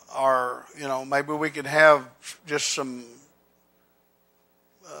maybe we could have just some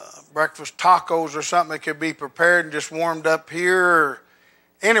breakfast tacos or something that could be prepared and just warmed up here.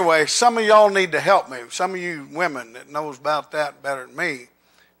 Anyway, some of y'all need to help me. Some of you women that knows about that better than me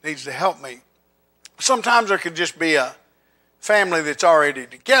needs to help me. Sometimes there could just be a family that's already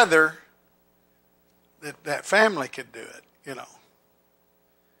together that family could do it,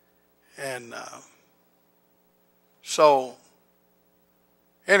 And so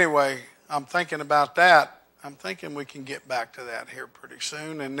anyway, I'm thinking about that. I'm thinking we can get back to that here pretty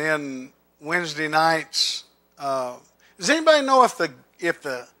soon. And then Wednesday nights, does anybody know if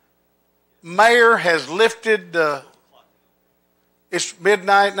the mayor has lifted it's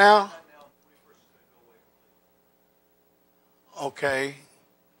midnight now? Okay.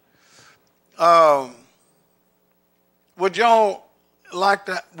 Would y'all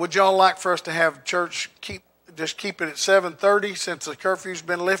like for us to have church keep it at 7:30 since the curfew's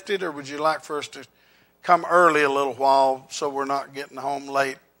been lifted, or would you like for us to come early a little while so we're not getting home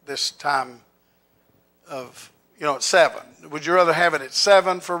late this time of, at 7? Would you rather have it at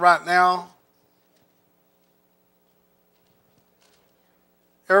 7 for right now?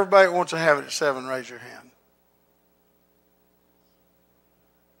 Everybody wants to have it at 7, raise your hand.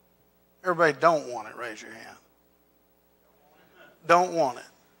 Everybody don't want it, raise your hand. Don't want it.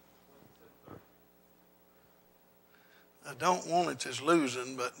 I don't want it is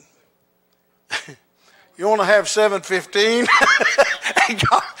losing, but you want to have 7:15?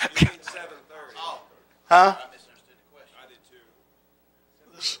 Huh?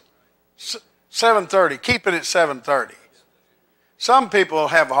 7:30. Keep it at 7:30. Some people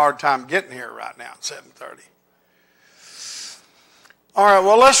have a hard time getting here right now at 7:30. All right,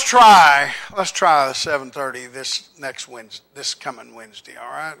 well, let's try the 7:30 this coming Wednesday, all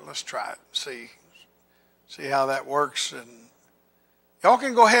right? Let's try it. See how that works. And y'all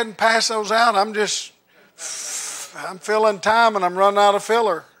can go ahead and pass those out. I'm filling time and I'm running out of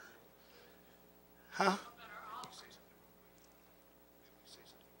filler. Huh?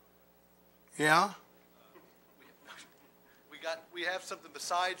 Yeah? We have something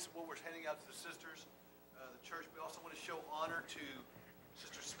besides what we're handing out to the sisters, the church. We also want to show honor to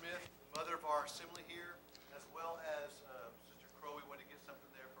Sister Smith, the mother of our assembly here, as well as Sister Crow. We want to get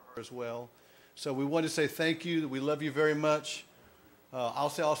something there for her as well. So we want to say thank you. We love you very much. I'll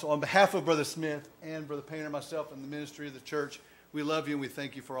say also on behalf of Brother Smith and Brother Painter, myself, and the ministry of the church, we love you and we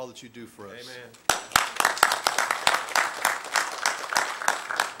thank you for all that you do for us. Amen.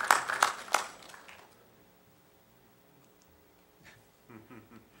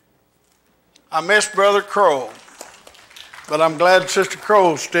 I miss Brother Crow, but I'm glad Sister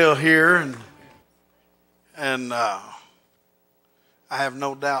Crow's still here, and I have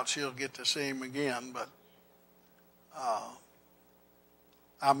no doubt she'll get to see him again. But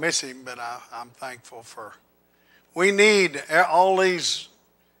I miss him, but I'm thankful for. We need all these,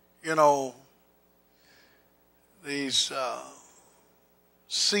 these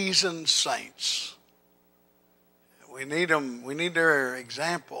seasoned saints. We need them. We need their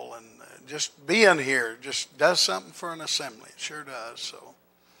example, and just being here just does something for an assembly. It sure does. So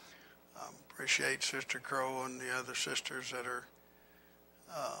appreciate Sister Crow and the other sisters that are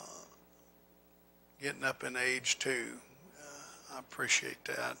getting up in age too. I appreciate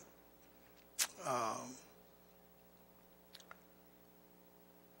that. I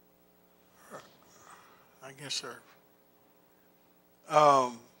guess they're.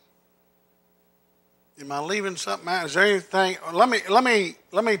 Am I leaving something out? Is there anything? Let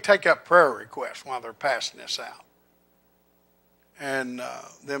me take up prayer requests while they're passing this out, and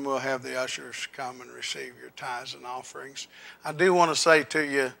then we'll have the ushers come and receive your tithes and offerings. I do want to say to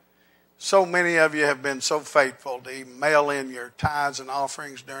you, so many of you have been so faithful to even mail in your tithes and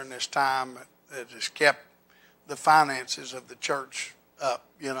offerings during this time. It has kept the finances of the church up,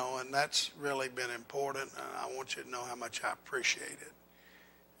 and that's really been important. And I want you to know how much I appreciate it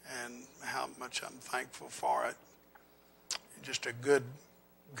and how much I'm thankful for it. Just a good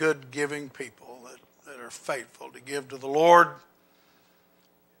giving people that are faithful to give to the Lord.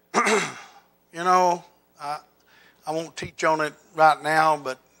 I won't teach on it right now,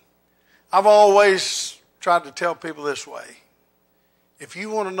 but I've always tried to tell people this way. If you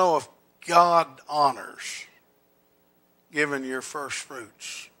want to know if God honors giving your first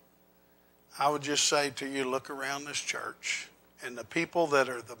fruits, I would just say to you, look around this church, and the people that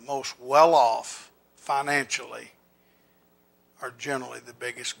are the most well off financially are generally the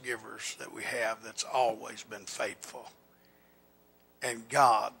biggest givers that we have that's always been faithful. And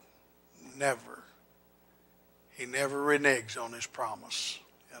God He never reneges on his promise.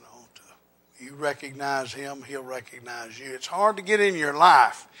 You recognize him, he'll recognize you. It's hard to get in your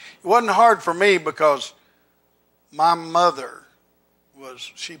life. It wasn't hard for me because my mother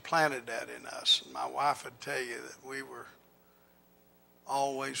she planted that in us. And my wife would tell you that we were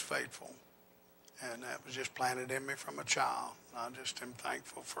always faithful. And that was just planted in me from a child. I just am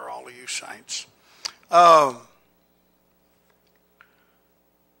thankful for all of you saints.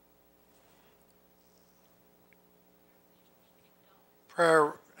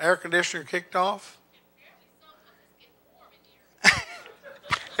 Prayer air conditioner kicked off.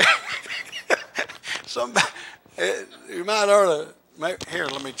 Somebody, you might ought to. Here,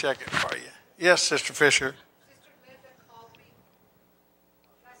 let me check it for you. Yes, Sister Fisher. Sister Linda called me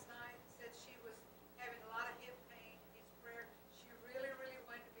last night and said she was having a lot of hip pain, needs prayer. She really, really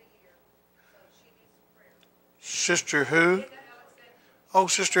wanted to be here, so she needs prayer. Sister who? Oh,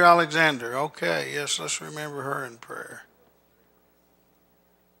 Sister Alexander. Okay, yes, let's remember her in prayer.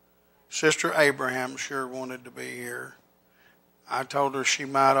 Sister Abraham sure wanted to be here. I told her she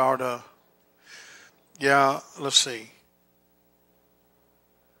might ought to. Yeah, let's see.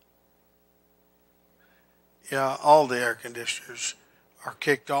 Yeah, all the air conditioners are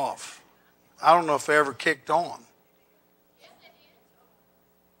kicked off. I don't know if they ever kicked on.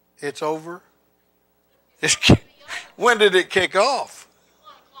 It's over? When did it kick off?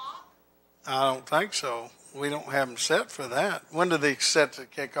 I don't think so. We don't have them set for that. When do they set to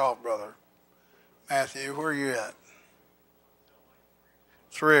kick off, Brother Matthew? Where are you at?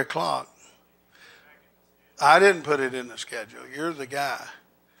 3 o'clock. I didn't put it in the schedule. You're the guy.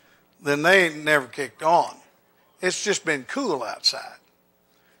 Then they ain't never kicked on. It's just been cool outside.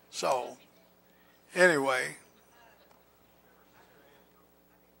 So, anyway.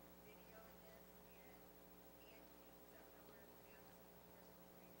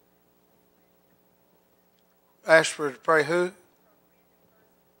 Ask for to pray who?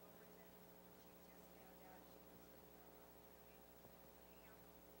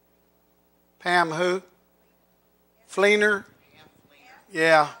 Pam who? Fleener?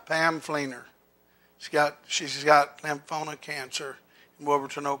 Yeah, Pam Fleener. She's got lymphoma cancer in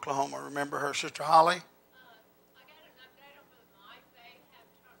Wilburton, Oklahoma. Remember her, Sister Holly? I got an update on the night. They've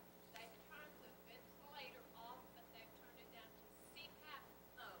turned the ventilator off, but they've turned it down to CPAP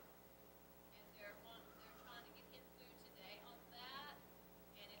mode. And they're trying to get him through today on that.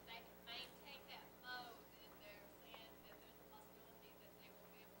 And if they can maintain that mode, then they're saying that there's a possibility that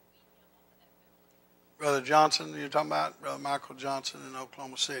they will be able to wean him off of that ventilator. Brother Johnson, you're talking about Brother Michael Johnson in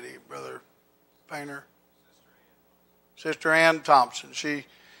Oklahoma City. Brother Painter. Sister Ann Thompson.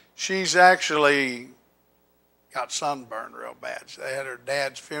 She's actually got sunburned real bad. They had her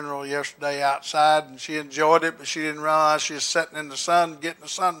dad's funeral yesterday outside, and she enjoyed it, but she didn't realize she was sitting in the sun getting a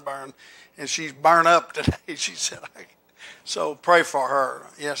sunburn, and she's burned up today. She said, so pray for her.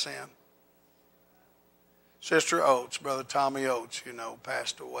 Yes, Ann. Sister Oates, Brother Tommy Oates,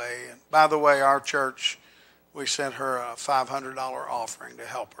 passed away. And by the way, our church, we sent her a $500 offering to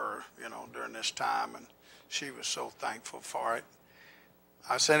help her, during this time, and she was so thankful for it.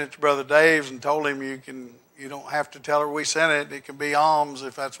 I sent it to Brother Dave's and told him you don't have to tell her we sent it. It can be alms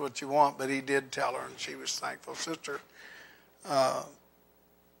if that's what you want, but he did tell her, and she was thankful. Sister,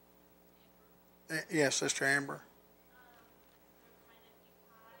 yes, Sister Amber.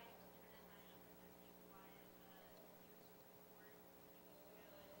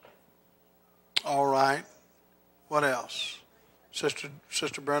 All right. What else?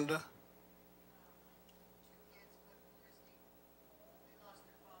 Sister Brenda?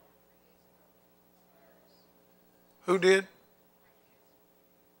 Who did?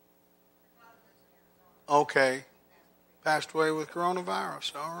 Okay. Passed away with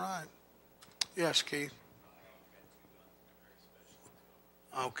coronavirus. All right. Yes, Keith.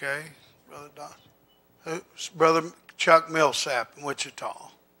 Okay. Brother Don. Brother Chuck Millsap in Wichita.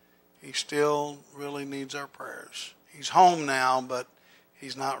 He still really needs our prayers. He's home now, but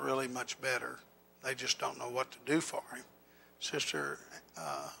he's not really much better. They just don't know what to do for him. Sister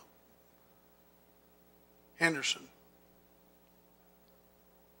Henderson.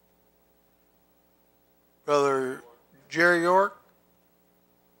 Brother Jerry York.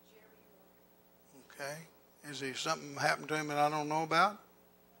 Okay. Is he something happened to him that I don't know about?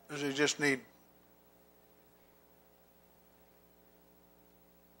 Or does he just need?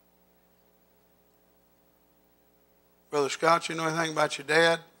 Brother Scott, you know anything about your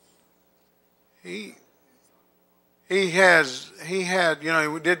dad? He had, you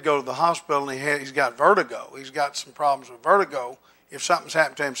know, he did go to the hospital and he's got vertigo. He's got some problems with vertigo. If something's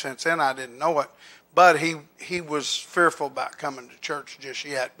happened to him since then, I didn't know it. But he was fearful about coming to church just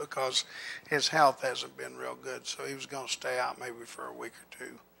yet because his health hasn't been real good. So he was going to stay out maybe for a week or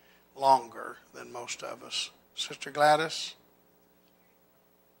two longer than most of us. Sister Gladys?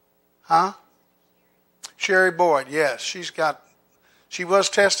 Huh? Sherry Boyd, yes. She was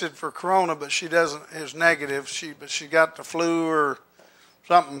tested for corona, but she is negative. But she got the flu or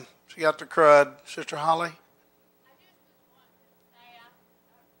something. She got the crud. Sister Holly?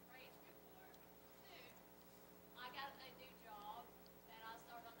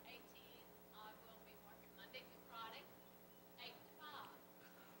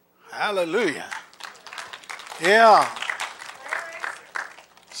 Hallelujah. Yeah.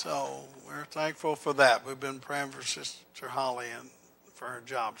 So we're thankful for that. We've been praying for Sister Holly and for her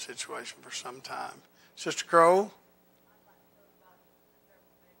job situation for some time. Sister Crow?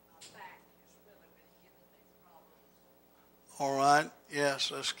 All right. Yes,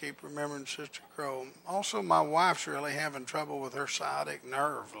 let's keep remembering Sister Crow. Also, my wife's really having trouble with her sciatic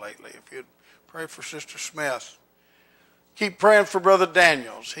nerve lately. If you'd pray for Sister Smith. Keep praying for Brother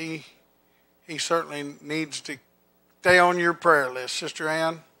Daniels. He certainly needs to stay on your prayer list. Sister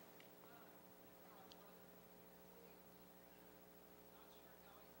Ann?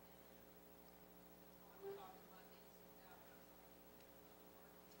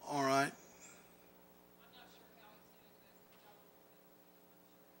 All right.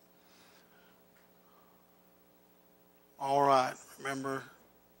 All right. Remember,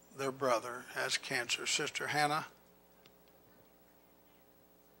 their brother has cancer. Sister Hannah?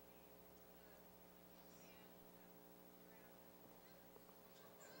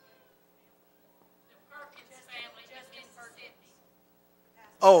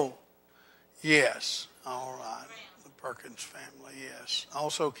 Oh, yes. All right. The Perkins family, yes.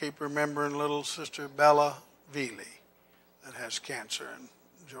 Also keep remembering little Sister Bella Veely that has cancer in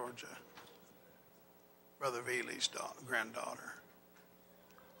Georgia. Brother Veely's granddaughter.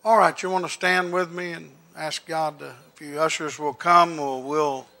 All right, you want to stand with me and ask God to, if you ushers will come,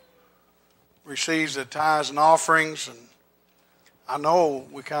 we'll receive the tithes and offerings. And I know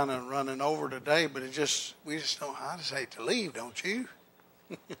we're kind of running over today, but I just hate to leave, don't you?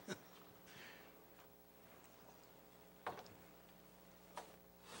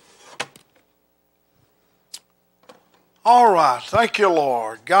 All right. Thank you,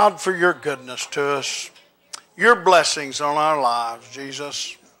 Lord. God, for your goodness to us, your blessings on our lives,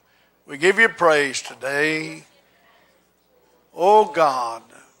 Jesus. We give you praise today. Oh, God.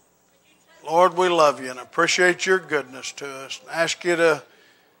 Lord, we love you and appreciate your goodness to us. And ask you to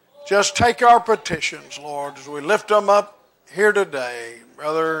just take our petitions, Lord, as we lift them up here today.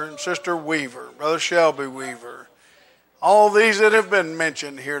 Brother and Sister Weaver, Brother Shelby Weaver, all these that have been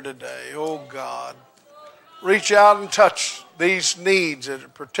mentioned here today. Oh, God. Reach out and touch these needs, that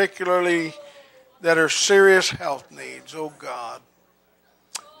are serious health needs, oh God.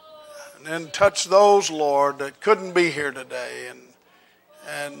 And then touch those, Lord, that couldn't be here today.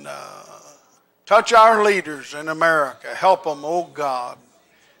 And touch our leaders in America. Help them, oh God.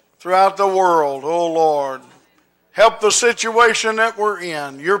 Throughout the world, oh Lord. Help the situation that we're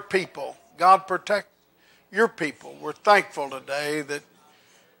in, your people. God, protect your people. We're thankful today that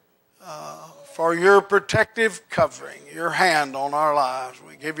for your protective covering, your hand on our lives.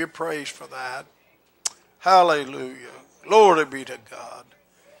 We give you praise for that. Hallelujah. Glory be to God.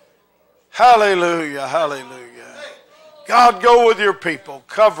 Hallelujah, hallelujah. God, go with your people.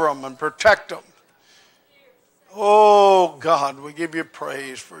 Cover them and protect them. Oh, God, we give you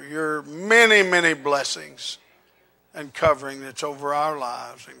praise for your many, many blessings and covering that's over our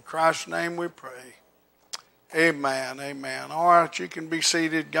lives. In Christ's name we pray. Amen, amen. All right, you can be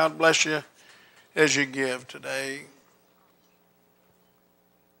seated. God bless you as you give today.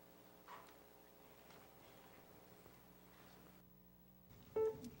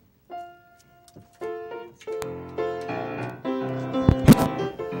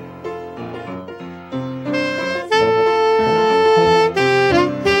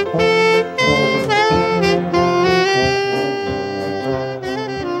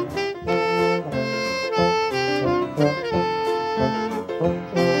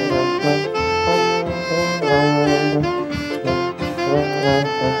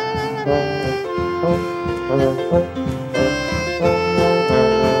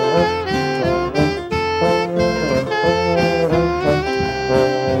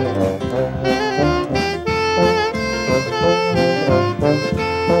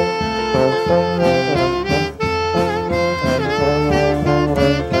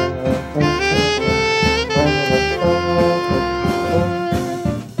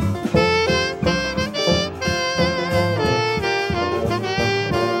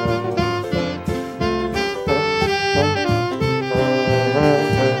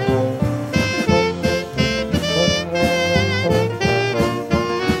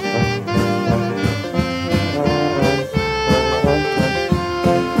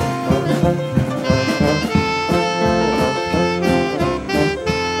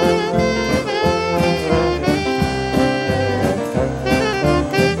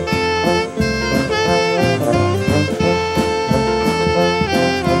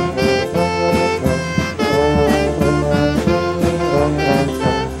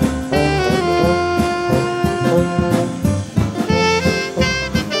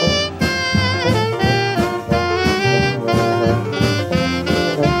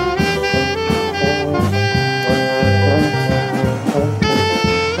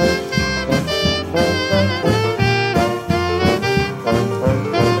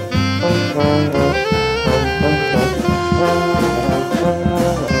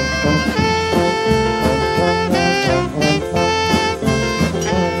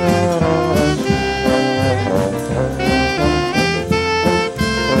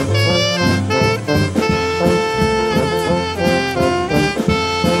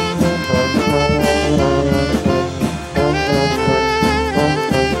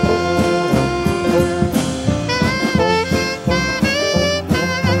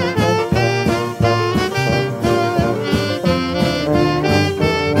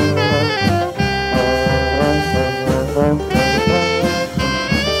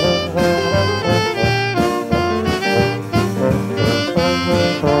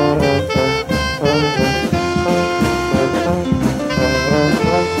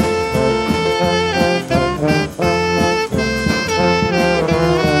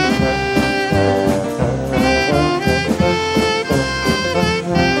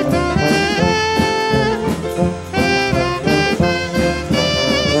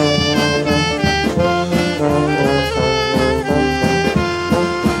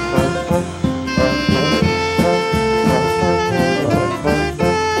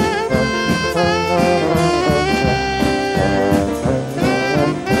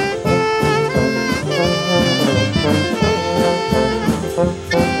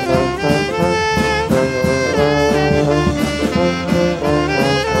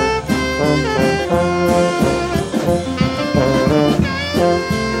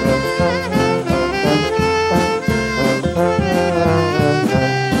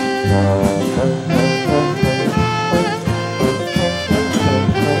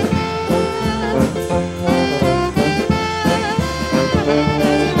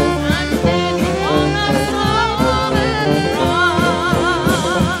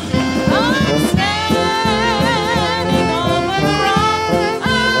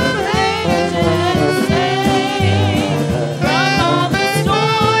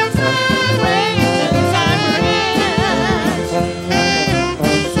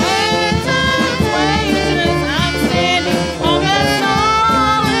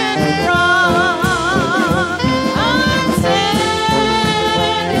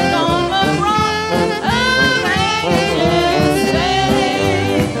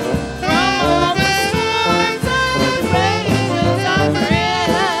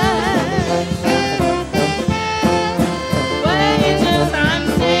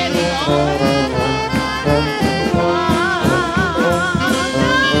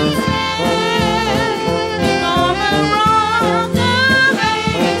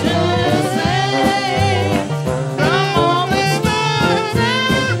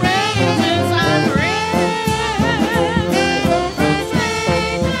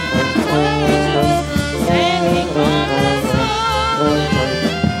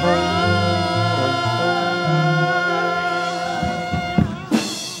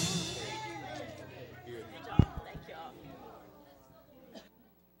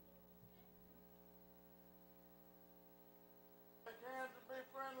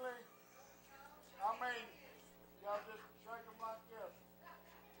 I mean,